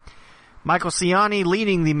 Michael Ciani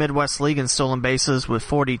leading the Midwest League in stolen bases with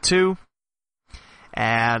 42.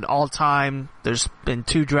 And all time, there's been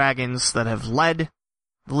 2 Dragons that have led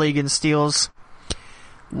the league in steals.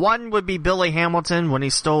 One would be Billy Hamilton when he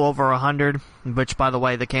stole over 100, which, by the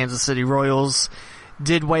way, the Kansas City Royals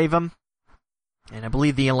did waive him. And I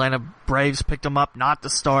believe the Atlanta Braves picked him up not to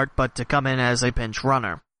start, but to come in as a pinch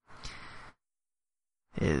runner.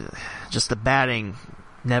 Just the batting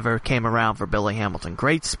never came around for Billy Hamilton.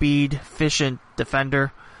 Great speed, efficient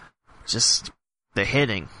defender. Just the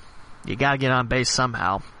hitting. You gotta get on base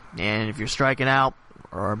somehow. And if you're striking out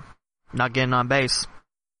or not getting on base,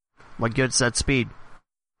 What good's that speed?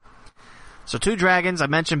 So 2 Dragons. I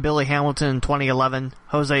mentioned Billy Hamilton in 2011,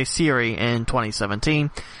 Jose Siri in 2017.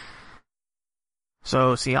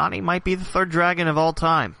 So Siani might be the 3rd Dragon of all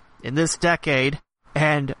time in this decade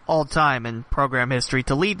and all time in program history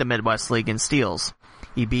to lead the Midwest League in steals.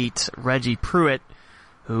 He beat Reggie Pruitt,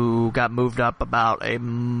 who got moved up about a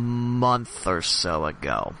month or so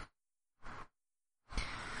ago.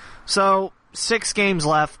 So 6 games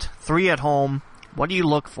left, 3 at home. What do you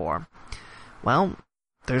look for? Well,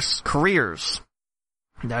 there's careers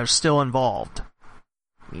that are still involved.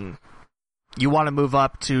 I mean, you want to move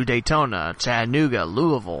up to Daytona, Chattanooga,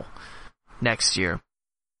 Louisville next year.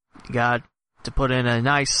 You got to put in a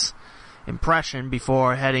nice impression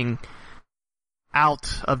before heading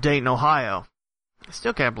out of Dayton, Ohio. I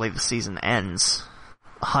still can't believe the season ends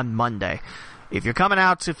on Monday. If you're coming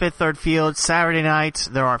out to Fifth Third Field Saturday night,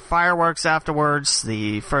 there are fireworks afterwards.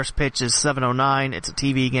 The first pitch is 7:09. It's a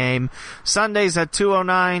TV game. Sunday's at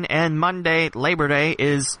 2:09, and Monday, Labor Day,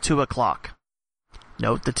 is 2 o'clock.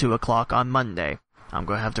 Note the 2 o'clock on Monday. I'm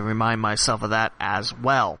going to have to remind myself of that as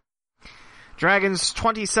well. Dragons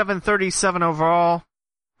 27-37 overall,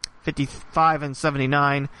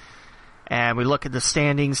 55-79. And we look at the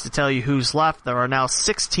standings to tell you who's left. There are now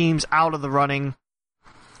 6 teams out of the running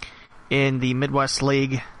in the Midwest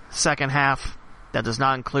League second half. That does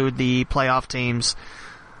not include the playoff teams.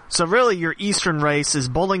 So really your Eastern race is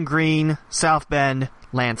Bowling Green, South Bend,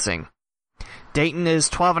 Lansing. Dayton is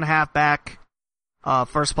 12.5 back,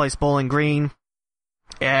 first place Bowling Green,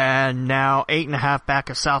 and now 8.5 back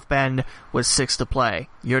of South Bend with 6 to play.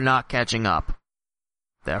 You're not catching up.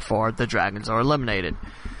 Therefore, the Dragons are eliminated.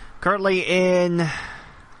 Currently in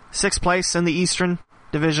 6th place in the Eastern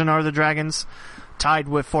Division are the Dragons, tied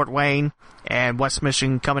with Fort Wayne and West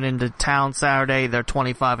Michigan coming into town Saturday. They're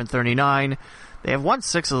 25-39. They have won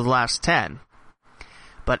 6 of the last 10,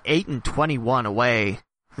 but 8-21 away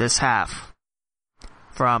this half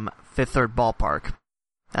from Fifth Third Ballpark.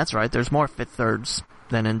 That's right, there's more Fifth Thirds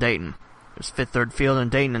than in Dayton. There's Fifth Third Field in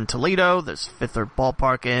Dayton and Toledo. There's Fifth Third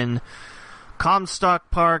Ballpark in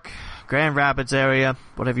Comstock Park, Grand Rapids area,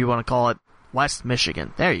 whatever you want to call it, West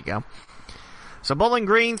Michigan. There you go. So Bowling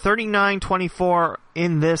Green, 39-24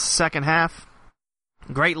 in this second half.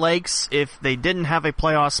 Great Lakes, if they didn't have a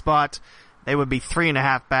playoff spot, they would be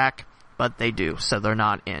 3.5 back, but they do, so they're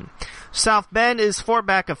not in. South Bend is 4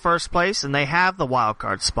 back of first place, and they have the wild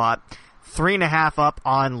card spot, 3.5 up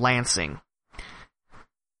on Lansing.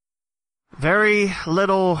 Very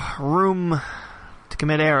little room to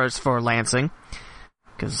commit errors for Lansing,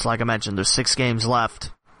 because like I mentioned, there's 6 games left,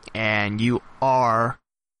 and you are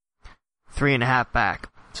 3.5 back,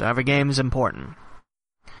 so every game is important.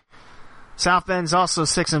 South Bend's also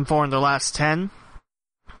 6-4 in their last 10,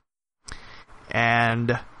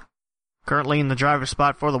 and currently in the driver's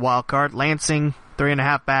spot for the wild card. Lansing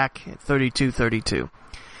 3.5 back at 32-32.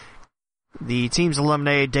 The teams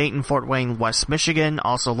eliminated: Dayton, Fort Wayne, West Michigan,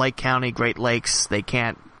 also Lake County, Great Lakes. They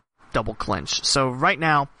can't double clinch. So right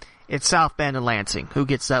now, it's South Bend and Lansing who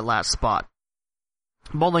gets that last spot.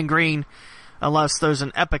 Bowling Green, unless there's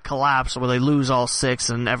an epic collapse where they lose all 6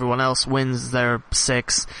 and everyone else wins their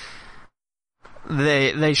 6,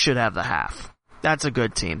 they should have the half. That's a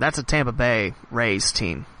good team. That's a Tampa Bay Rays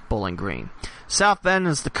team, Bowling Green. South Bend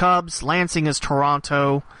is the Cubs. Lansing is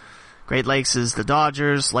Toronto. Great Lakes is the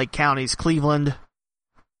Dodgers. Lake County's Cleveland.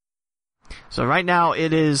 So right now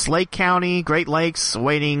it is Lake County, Great Lakes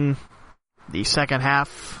awaiting the second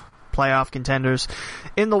half playoff contenders.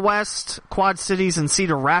 In the West, Quad Cities and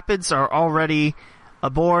Cedar Rapids are already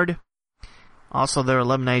aboard. Also, their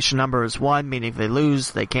elimination number is 1, meaning if they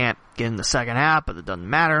lose, they can't get in the second half, but it doesn't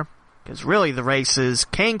matter, because really the race is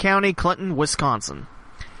Kane County, Clinton, Wisconsin.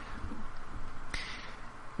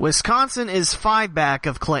 Wisconsin is 5 back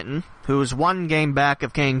of Clinton, who is 1 game back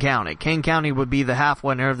of Kane County. Kane County would be the half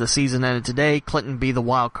winner if the season ended today. Clinton be the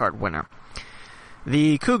wild card winner.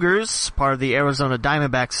 The Cougars, part of the Arizona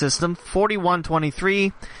Diamondback system,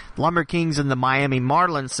 41-23. Lumber Kings in the Miami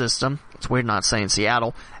Marlins system, it's weird not saying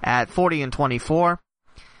Seattle, at 40-24.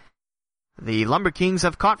 The Lumber Kings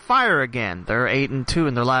have caught fire again. They're 8-2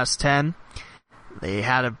 in their last 10. They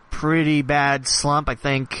had a pretty bad slump. I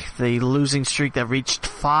think the losing streak that reached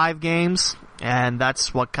 5 games, and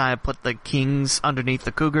that's what kind of put the Kings underneath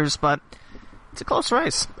the Cougars, but it's a close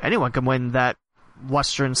race. Anyone can win that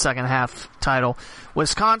Western second half title.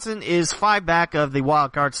 Wisconsin is 5 back of the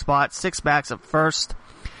wild card spot, 6 backs at first.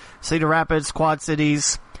 Cedar Rapids, Quad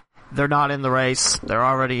Cities, they're not in the race. They're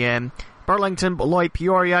already in. Burlington, Beloit,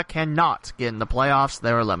 Peoria cannot get in the playoffs.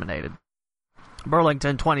 They're eliminated.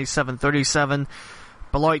 Burlington 27-37,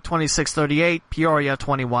 Beloit 26-38, Peoria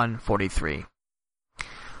 21-43.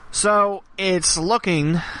 So, it's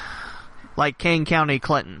looking like Kane County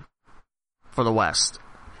Clinton for the West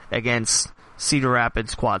against Cedar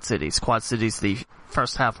Rapids Quad Cities. Quad Cities the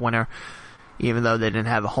first half winner, even though they didn't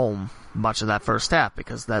have a home much of that first half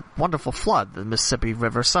because that wonderful flood the Mississippi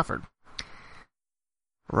River suffered.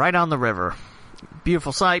 Right on the river.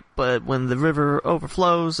 Beautiful sight, but when the river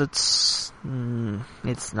overflows, it's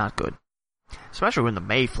not good. Especially when the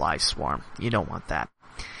mayflies swarm. You don't want that.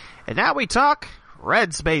 And now we talk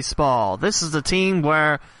Reds baseball. This is the team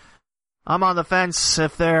where I'm on the fence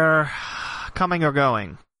if they're coming or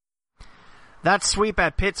going. That sweep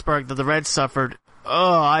at Pittsburgh that the Reds suffered,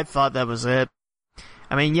 I thought that was it.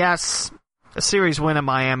 I mean, yes, a series win at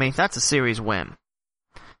Miami, that's a series win.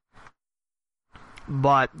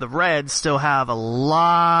 But the Reds still have a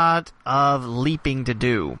lot of leaping to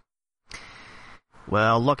do.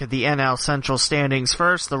 Well, look at the NL Central standings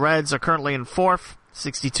first. The Reds are currently in 4th,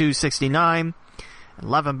 62-69.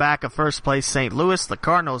 11 back of first place St. Louis. The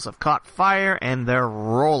Cardinals have caught fire, and they're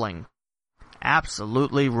rolling.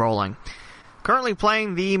 Absolutely rolling. Currently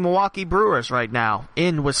playing the Milwaukee Brewers right now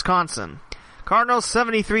in Wisconsin. Cardinals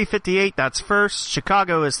 73-58, that's first.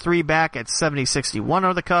 Chicago is 3 back at 70-61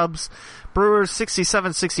 are the Cubs. Brewers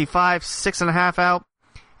 67-65, 6.5 out,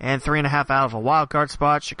 and 3.5 out of a wild card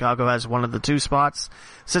spot. Chicago has one of the 2 spots.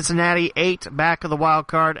 Cincinnati 8 back of the wild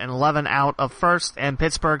card and 11 out of first, and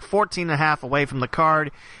Pittsburgh 14.5 away from the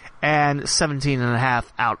card and 17.5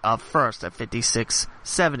 out of first at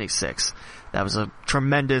 56-76. That was a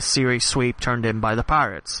tremendous series sweep turned in by the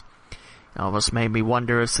Pirates. It almost made me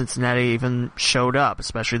wonder if Cincinnati even showed up,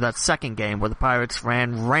 especially that second game where the Pirates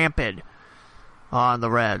ran rampant on the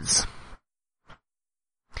Reds.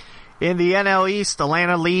 In the NL East,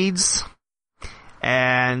 Atlanta leads,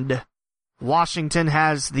 and Washington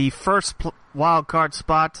has the first wild card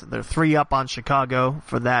spot. They're 3 up on Chicago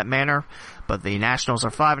for that manner, but the Nationals are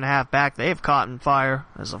 5.5 back. They have caught in fire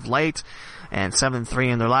as of late, and 7-3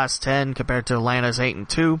 in their last 10 compared to Atlanta's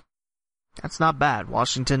 8-2. That's not bad.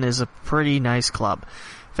 Washington is a pretty nice club.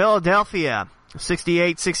 Philadelphia,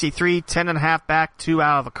 68-63, 10.5 back, 2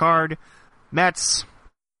 out of a card. Mets,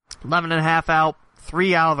 11.5 out,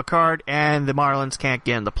 3 out of a card, and the Marlins can't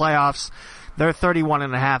get in the playoffs. They're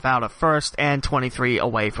 31.5 out of first and 23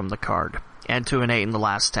 away from the card, and 2-8 in the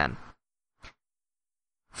last 10.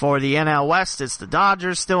 For the NL West, it's the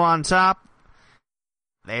Dodgers still on top.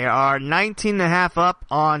 They are 19.5 up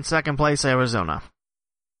on second place Arizona.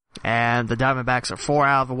 And the Diamondbacks are 4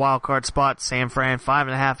 out of the wild card spot. San Fran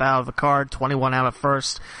 5.5 out of the card, 21 out of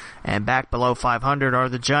first, and back below 500 are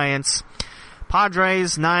the Giants.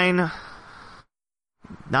 Padres 9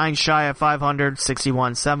 shy of 500,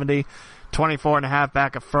 61-70, 24.5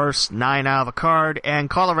 back of first, 9 out of a card, and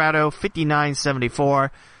Colorado 59-74.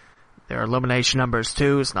 Their elimination numbers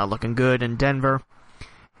too. It's not looking good in Denver.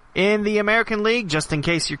 In the American League, just in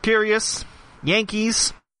case you're curious,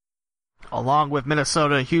 Yankees, along with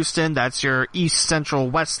Minnesota, Houston, that's your East, Central,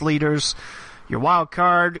 West leaders. Your wild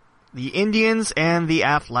card, the Indians, and the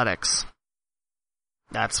Athletics.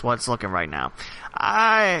 That's what's looking right now.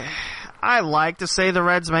 I like to say the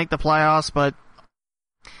Reds make the playoffs, but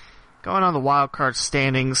going on the wild card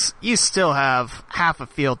standings, you still have half a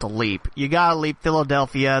field to leap. You gotta leap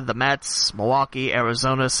Philadelphia, the Mets, Milwaukee,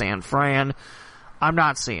 Arizona, San Fran. I'm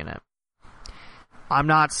not seeing it.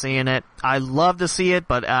 I'd love to see it,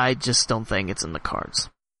 but I just don't think it's in the cards.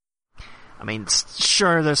 I mean,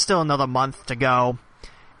 sure, there's still another month to go,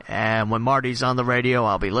 and when Marty's on the radio,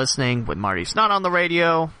 I'll be listening. When Marty's not on the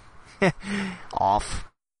radio, off.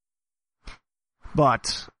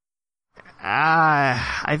 But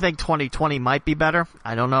I think 2020 might be better.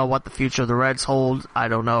 I don't know what the future of the Reds hold. I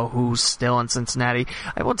don't know who's still in Cincinnati.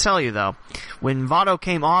 I will tell you, though, when Votto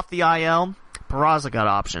came off the IL, Peraza got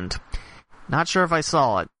optioned. Not sure if I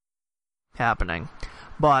saw it happening,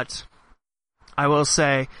 but I will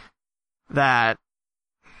say that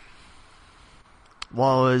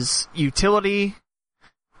was utilityness,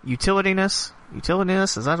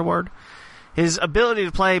 is that a word? His ability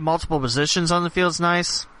to play multiple positions on the field is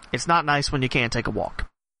nice. It's not nice when you can't take a walk.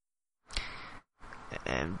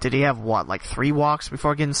 And did he have, like 3 walks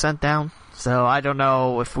before getting sent down? So I don't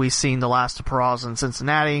know if we've seen the last of Peraza in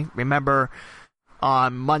Cincinnati. Remember,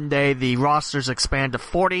 on Monday, the rosters expand to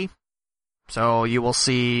 40, so you will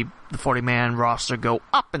see the 40-man roster go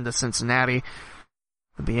up into Cincinnati.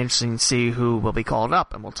 It'll be interesting to see who will be called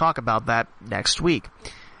up, and we'll talk about that next week.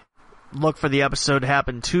 Look for the episode to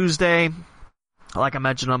happen Tuesday. Like I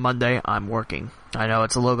mentioned on Monday, I'm working. I know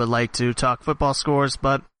it's a little bit late to talk football scores,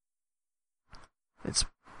 but it's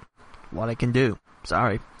what I can do.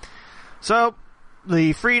 Sorry. So,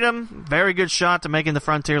 the Freedom, very good shot to making the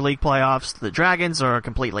Frontier League playoffs. The Dragons are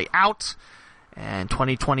completely out, and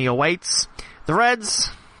 2020 awaits. The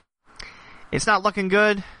Reds, it's not looking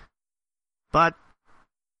good, but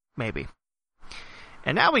maybe.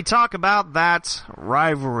 And now we talk about that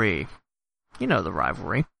rivalry. You know the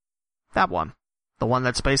rivalry. That one. The one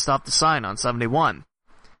that's based off the sign on 71.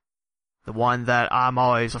 The one that I'm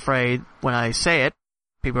always afraid when I say it,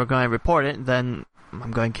 people are going to report it, and then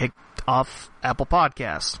I'm going to kick off Apple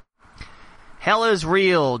Podcast. Hell is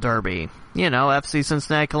Real Derby. You know, FC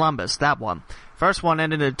Cincinnati Columbus, that one. First one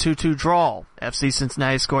ended in a 2-2 draw. FC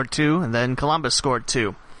Cincinnati scored 2, and then Columbus scored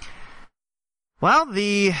 2. Well,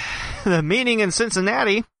 the meeting in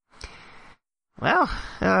Cincinnati, well,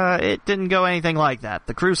 it didn't go anything like that.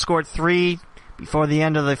 The Crew scored 3 before the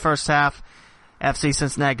end of the first half. FC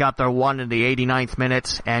Cincinnati got their 1 in the 89th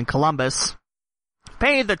minute, and Columbus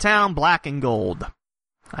painted the town black and gold.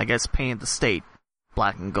 I guess painted the state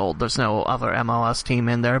black and gold. There's no other MLS team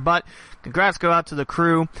in there, but congrats go out to the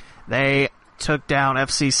Crew. They took down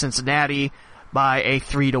FC Cincinnati by a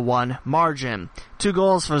 3-1 margin. 2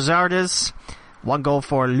 goals for Zardes, 1 goal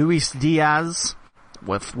for Luis Diaz,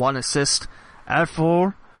 with 1 assist.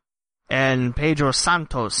 Alfor and Pedro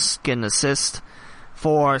Santos get an assist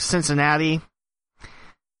for Cincinnati.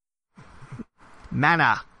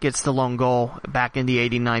 Mana gets the lone goal back in the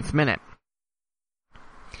 89th minute.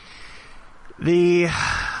 The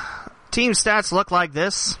team stats look like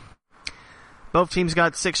this. Both teams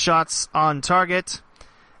got 6 shots on target.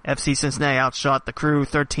 FC Cincinnati outshot the Crew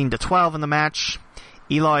 13-12 in the match.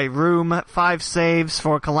 Eloy Room, 5 saves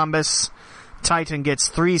for Columbus. Titan gets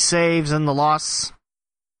 3 saves in the loss.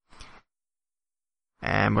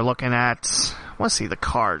 And we're looking at, let's see the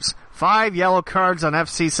cards. 5 yellow cards on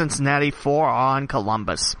FC Cincinnati, 4 on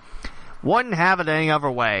Columbus. Wouldn't have it any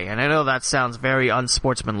other way, and I know that sounds very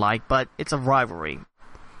unsportsmanlike, but it's a rivalry.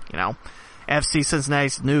 You know, FC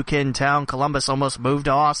Cincinnati's new kid in town. Columbus almost moved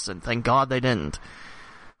to Austin. Thank God they didn't.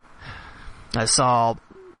 I saw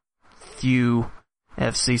few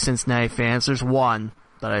FC Cincinnati fans. There's one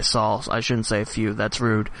that I saw. I shouldn't say a few. That's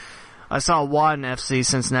rude. I saw one FC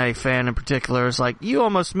Cincinnati fan in particular. It's like, you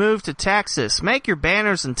almost moved to Texas. Make your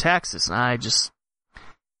banners in Texas. And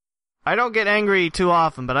I don't get angry too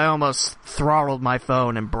often, but I almost throttled my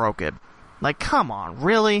phone and broke it. Like, come on,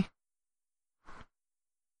 really?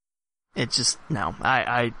 It just, no,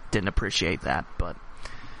 I didn't appreciate that, but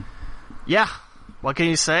yeah, what can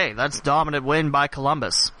you say? That's dominant win by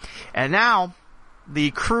Columbus. And now,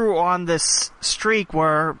 the Crew on this streak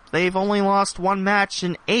where they've only lost 1 match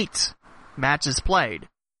in 8 matches played.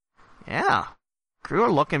 Yeah, Crew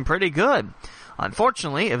are looking pretty good.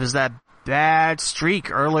 Unfortunately, it was that bad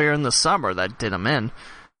streak earlier in the summer that did them in.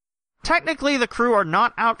 Technically, the Crew are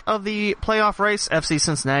not out of the playoff race. FC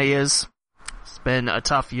Cincinnati is. It's been a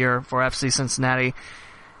tough year for FC Cincinnati.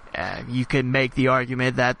 You could make the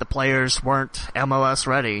argument that the players weren't MLS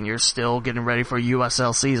ready and you're still getting ready for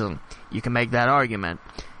USL season. You can make that argument,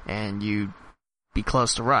 and you'd be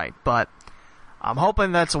close to right. But I'm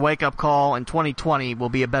hoping that's a wake-up call, and 2020 will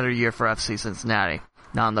be a better year for FC Cincinnati,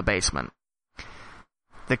 not in the basement.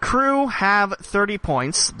 The Crew have 30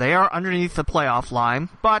 points. They are underneath the playoff line,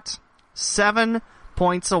 but 7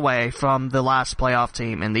 points away from the last playoff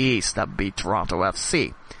team in the East. That would be Toronto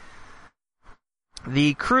FC.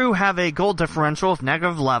 The Crew have a goal differential of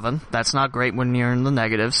negative 11. That's not great when you're in the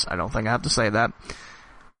negatives. I don't think I have to say that.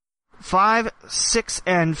 5, 6,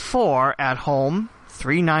 and 4 at home.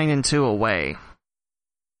 3, 9, and 2 away.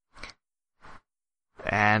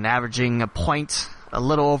 And averaging a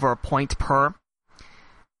little over a point per.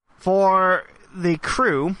 For the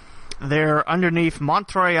Crew, they're underneath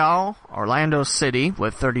Montreal, Orlando City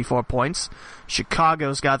with 34 points.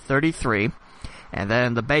 Chicago's got 33. And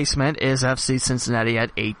then the basement is FC Cincinnati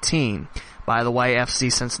at 18. By the way,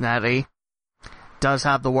 FC Cincinnati does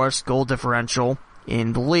have the worst goal differential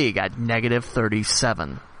in the league at negative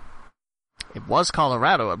 37. It was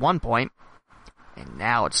Colorado at one point, and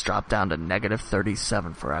now it's dropped down to negative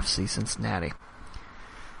 37 for FC Cincinnati.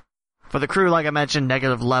 For the Crew, like I mentioned,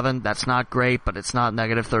 negative 11. That's not great, but it's not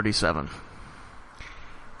negative 37.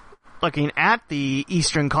 Looking at the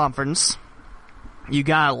Eastern Conference, you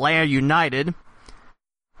got Atlanta United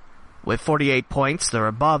with 48 points. They're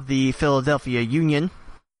above the Philadelphia Union,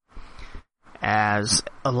 as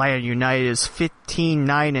Atlanta United is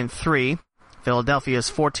 15-9-3. Philadelphia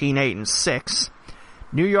is 14-8-6.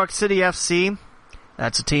 New York City FC,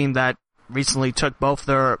 that's a team that recently took both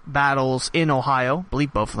their battles in Ohio. I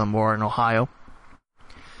believe both of them were in Ohio.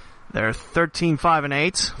 They're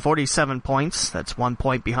 13-5-8, 47 points. That's 1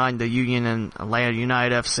 point behind the Union and Atlanta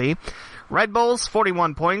United FC. Red Bulls,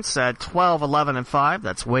 41 points at 12, 11, and 5.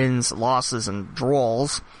 That's wins, losses, and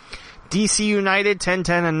draws. DC United, 10,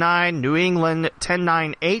 10, and 9. New England, 10,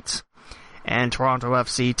 9, 8. And Toronto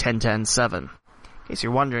FC, 10, 10, 7. In case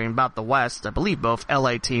you're wondering about the West, I believe both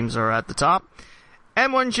LA teams are at the top.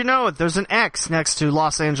 And wouldn't you know it, there's an X next to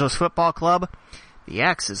Los Angeles Football Club. The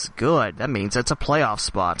X is good. That means it's a playoff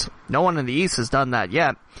spot. No one in the East has done that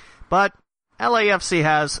yet. But LAFC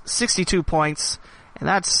has 62 points, and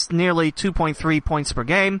that's nearly 2.3 points per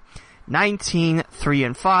game. 19, 3,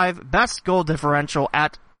 and 5. Best goal differential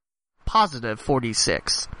at positive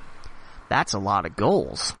 46. That's a lot of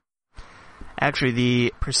goals. Actually,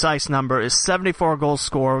 the precise number is 74 goals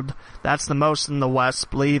scored. That's the most in the West.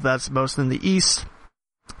 I believe that's the most in the East.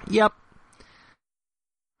 Yep.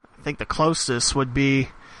 I think the closest would be,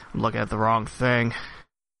 I'm looking at the wrong thing,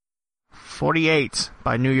 48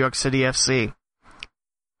 by New York City FC.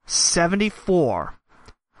 74.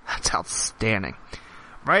 That's outstanding.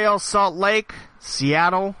 Real Salt Lake,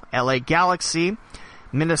 Seattle, LA Galaxy,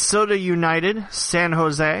 Minnesota United, San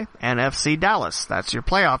Jose, and FC Dallas. That's your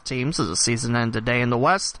playoff teams as the season ends today in the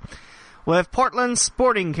West. With Portland,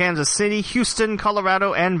 Sporting Kansas City, Houston,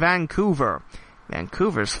 Colorado, and Vancouver.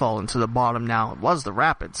 Vancouver's fallen to the bottom now. It was the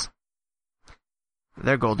Rapids.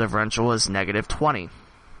 Their goal differential is negative 20.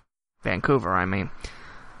 Vancouver, I mean.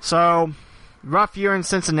 So, rough year in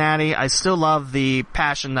Cincinnati. I still love the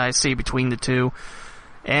passion that I see between the two.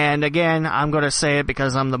 And again, I'm going to say it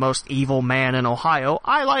because I'm the most evil man in Ohio.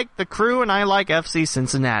 I like the Crew and I like FC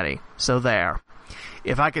Cincinnati. So there.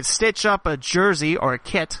 If I could stitch up a jersey, or a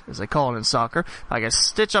kit, as they call it in soccer, if I could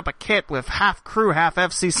stitch up a kit with half Crew, half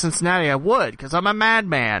FC Cincinnati, I would, because I'm a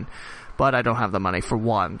madman. But I don't have the money for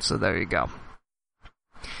one, so there you go.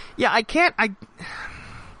 Yeah, I can't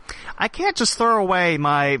just throw away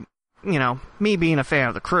my, me being a fan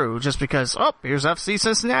of the Crew, just because, here's FC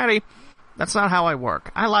Cincinnati. That's not how I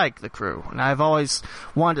work. I like the Crew, and I've always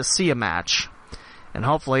wanted to see a match. And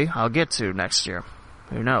hopefully, I'll get to next year.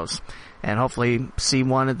 Who knows? And hopefully see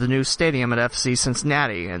one at the new stadium at FC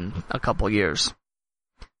Cincinnati in a couple years.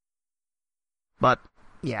 But,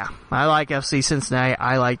 yeah, I like FC Cincinnati,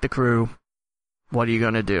 I like the Crew. What are you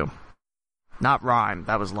gonna do? Not rhyme,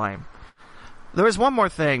 that was lame. There is one more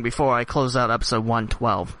thing before I close out episode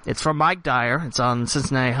 112. It's from Mike Dyer, it's on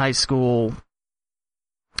Cincinnati High School...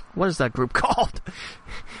 What is that group called?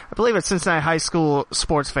 I believe it's Cincinnati High School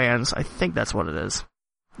Sports Fans, I think that's what it is.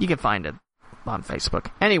 You can find it on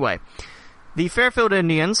Facebook. Anyway, the Fairfield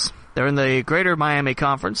Indians, they're in the Greater Miami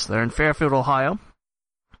Conference. They're in Fairfield, Ohio.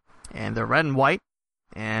 And they're red and white.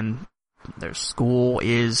 And their school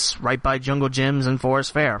is right by Jungle Gyms and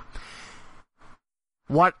Forest Fair.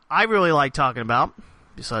 What I really like talking about,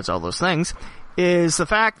 besides all those things, is the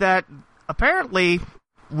fact that apparently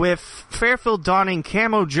with Fairfield donning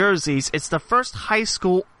camo jerseys, it's the first high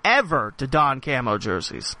school ever to don camo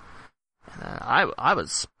jerseys. I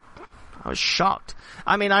was shocked.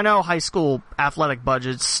 I mean, I know high school athletic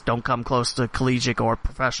budgets don't come close to collegiate or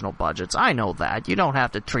professional budgets. I know that. You don't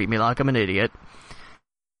have to treat me like I'm an idiot.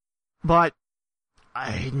 But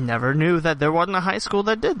I never knew that there wasn't a high school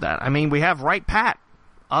that did that. I mean, we have Wright Pat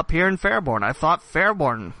up here in Fairborn. I thought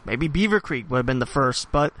Fairborn, maybe Beaver Creek would have been the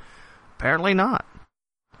first, but apparently not.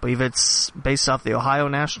 I believe it's based off the Ohio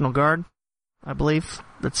National Guard, I believe,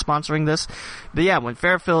 that's sponsoring this. But yeah, when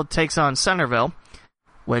Fairfield takes on Centerville,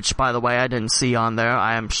 which, by the way, I didn't see on there,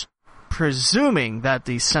 I am presuming that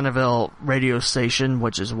the Centerville radio station,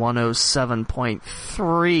 which is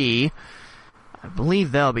 107.3, I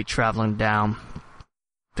believe they'll be traveling down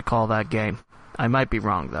to call that game. I might be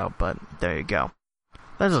wrong, though, but there you go.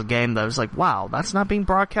 There's a game that was like, wow, that's not being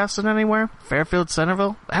broadcasted anywhere? Fairfield,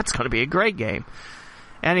 Centerville? That's going to be a great game.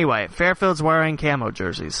 Anyway, Fairfield's wearing camo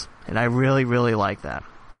jerseys, and I really, really like that.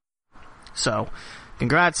 So,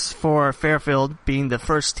 congrats for Fairfield being the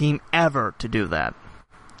first team ever to do that.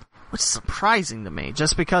 Which is surprising to me,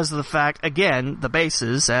 just because of the fact, again, the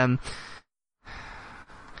bases, and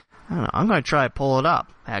I don't know, I'm going to try to pull it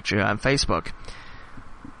up, actually, on Facebook.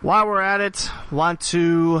 While we're at it, want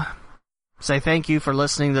to say thank you for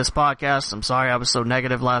listening to this podcast. I'm sorry I was so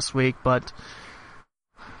negative last week, but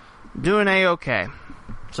doing A-okay.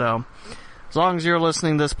 So, as long as you're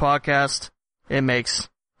listening to this podcast, it makes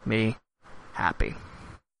me happy.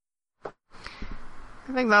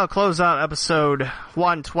 I think that'll close out episode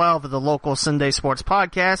 112 of the local Sunday Sports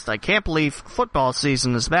Podcast. I can't believe football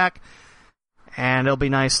season is back, and it'll be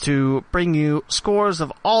nice to bring you scores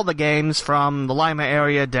of all the games from the Lima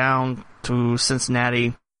area down to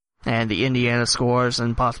Cincinnati, and the Indiana scores,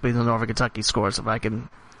 and possibly the Northern Kentucky scores if I can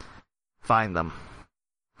find them.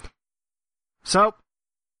 So,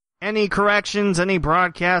 any corrections, any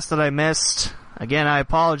broadcasts that I missed, again, I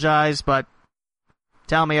apologize, but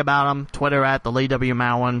tell me about them. Twitter at the Lee W.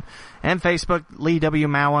 Mowen and Facebook Lee W.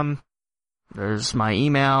 Mowen. There's my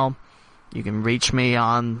email. You can reach me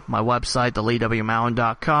on my website,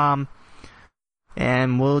 theleewmowen.com.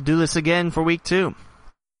 And we'll do this again for week 2.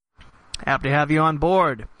 Happy to have you on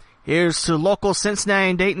board. Here's to local Cincinnati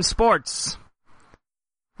and Dayton sports.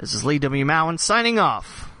 This is Lee W. Mowen signing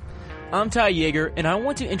off. I'm Ty Yeager, and I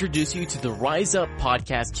want to introduce you to the Rise Up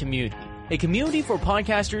podcast community, a community for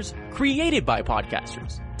podcasters created by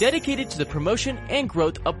podcasters, dedicated to the promotion and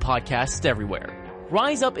growth of podcasts everywhere.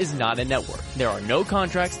 Rise Up is not a network. There are no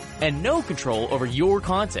contracts and no control over your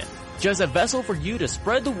content. Just a vessel for you to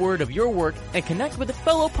spread the word of your work and connect with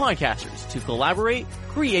fellow podcasters to collaborate,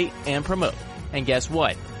 create, and promote. And guess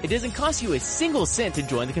what? It doesn't cost you a single cent to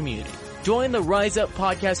join the community. Join the Rise Up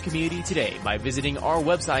podcast community today by visiting our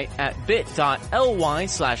website at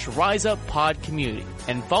bit.ly/riseuppodcommunity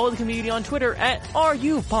and follow the community on Twitter at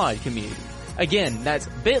RUPodCommunity. Again, that's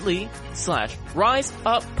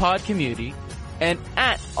bit.ly/riseuppodcommunity and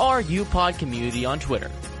at RUPodCommunity on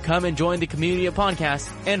Twitter. Come and join the community of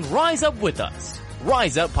podcasts and rise up with us.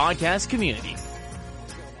 Rise Up Podcast Community.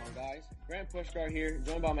 What's going on, guys? Grant Pushkar here,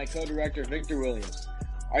 joined by my co-director, Victor Williams.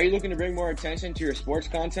 Are you looking to bring more attention to your sports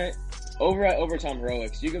content? Over at Overtime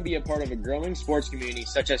Heroics, you can be a part of a growing sports community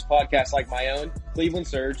such as podcasts like my own, Cleveland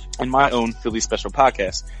Surge, and my own Philly Special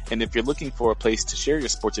Podcast. And if you're looking for a place to share your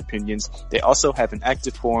sports opinions, they also have an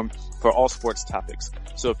active forum for all sports topics.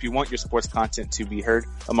 So if you want your sports content to be heard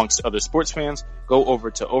amongst other sports fans, go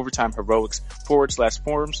over to Overtime Heroics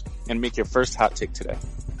 /forums and make your first hot take today.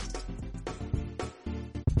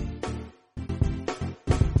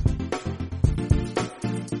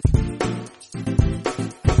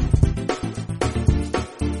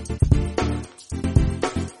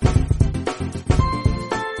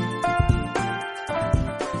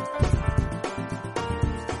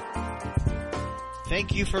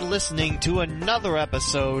 Thank you for listening to another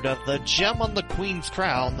episode of the Gem on the Queen's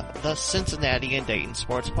Crown, the Cincinnati and Dayton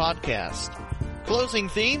Sports Podcast. Closing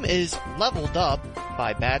theme is Leveled Up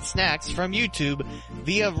by Bad Snacks from YouTube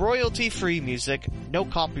via royalty-free music, no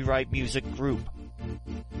copyright music group.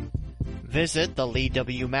 Visit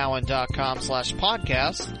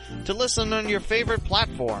theleewmowen.com/podcast to listen on your favorite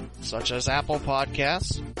platform, such as Apple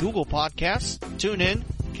Podcasts, Google Podcasts, TuneIn,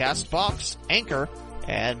 CastBox, Anchor,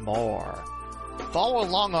 and more. Follow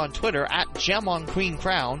along on Twitter at Gem on Queen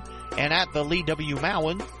Crown and at the Lee W.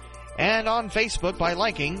 Mowen, and on Facebook by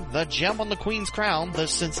liking the Gem on the Queen's Crown, the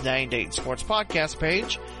Cincinnati and Dayton Sports Podcast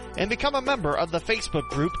page, and become a member of the Facebook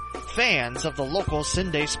group Fans of the Local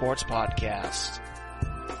Cinday Sports Podcast.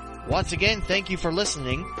 Once again, thank you for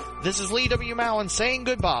listening. This is Lee W. Mowen saying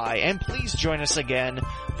goodbye, and please join us again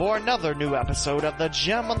for another new episode of the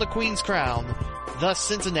Gem on the Queen's Crown, the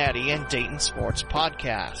Cincinnati and Dayton Sports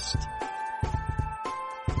Podcast.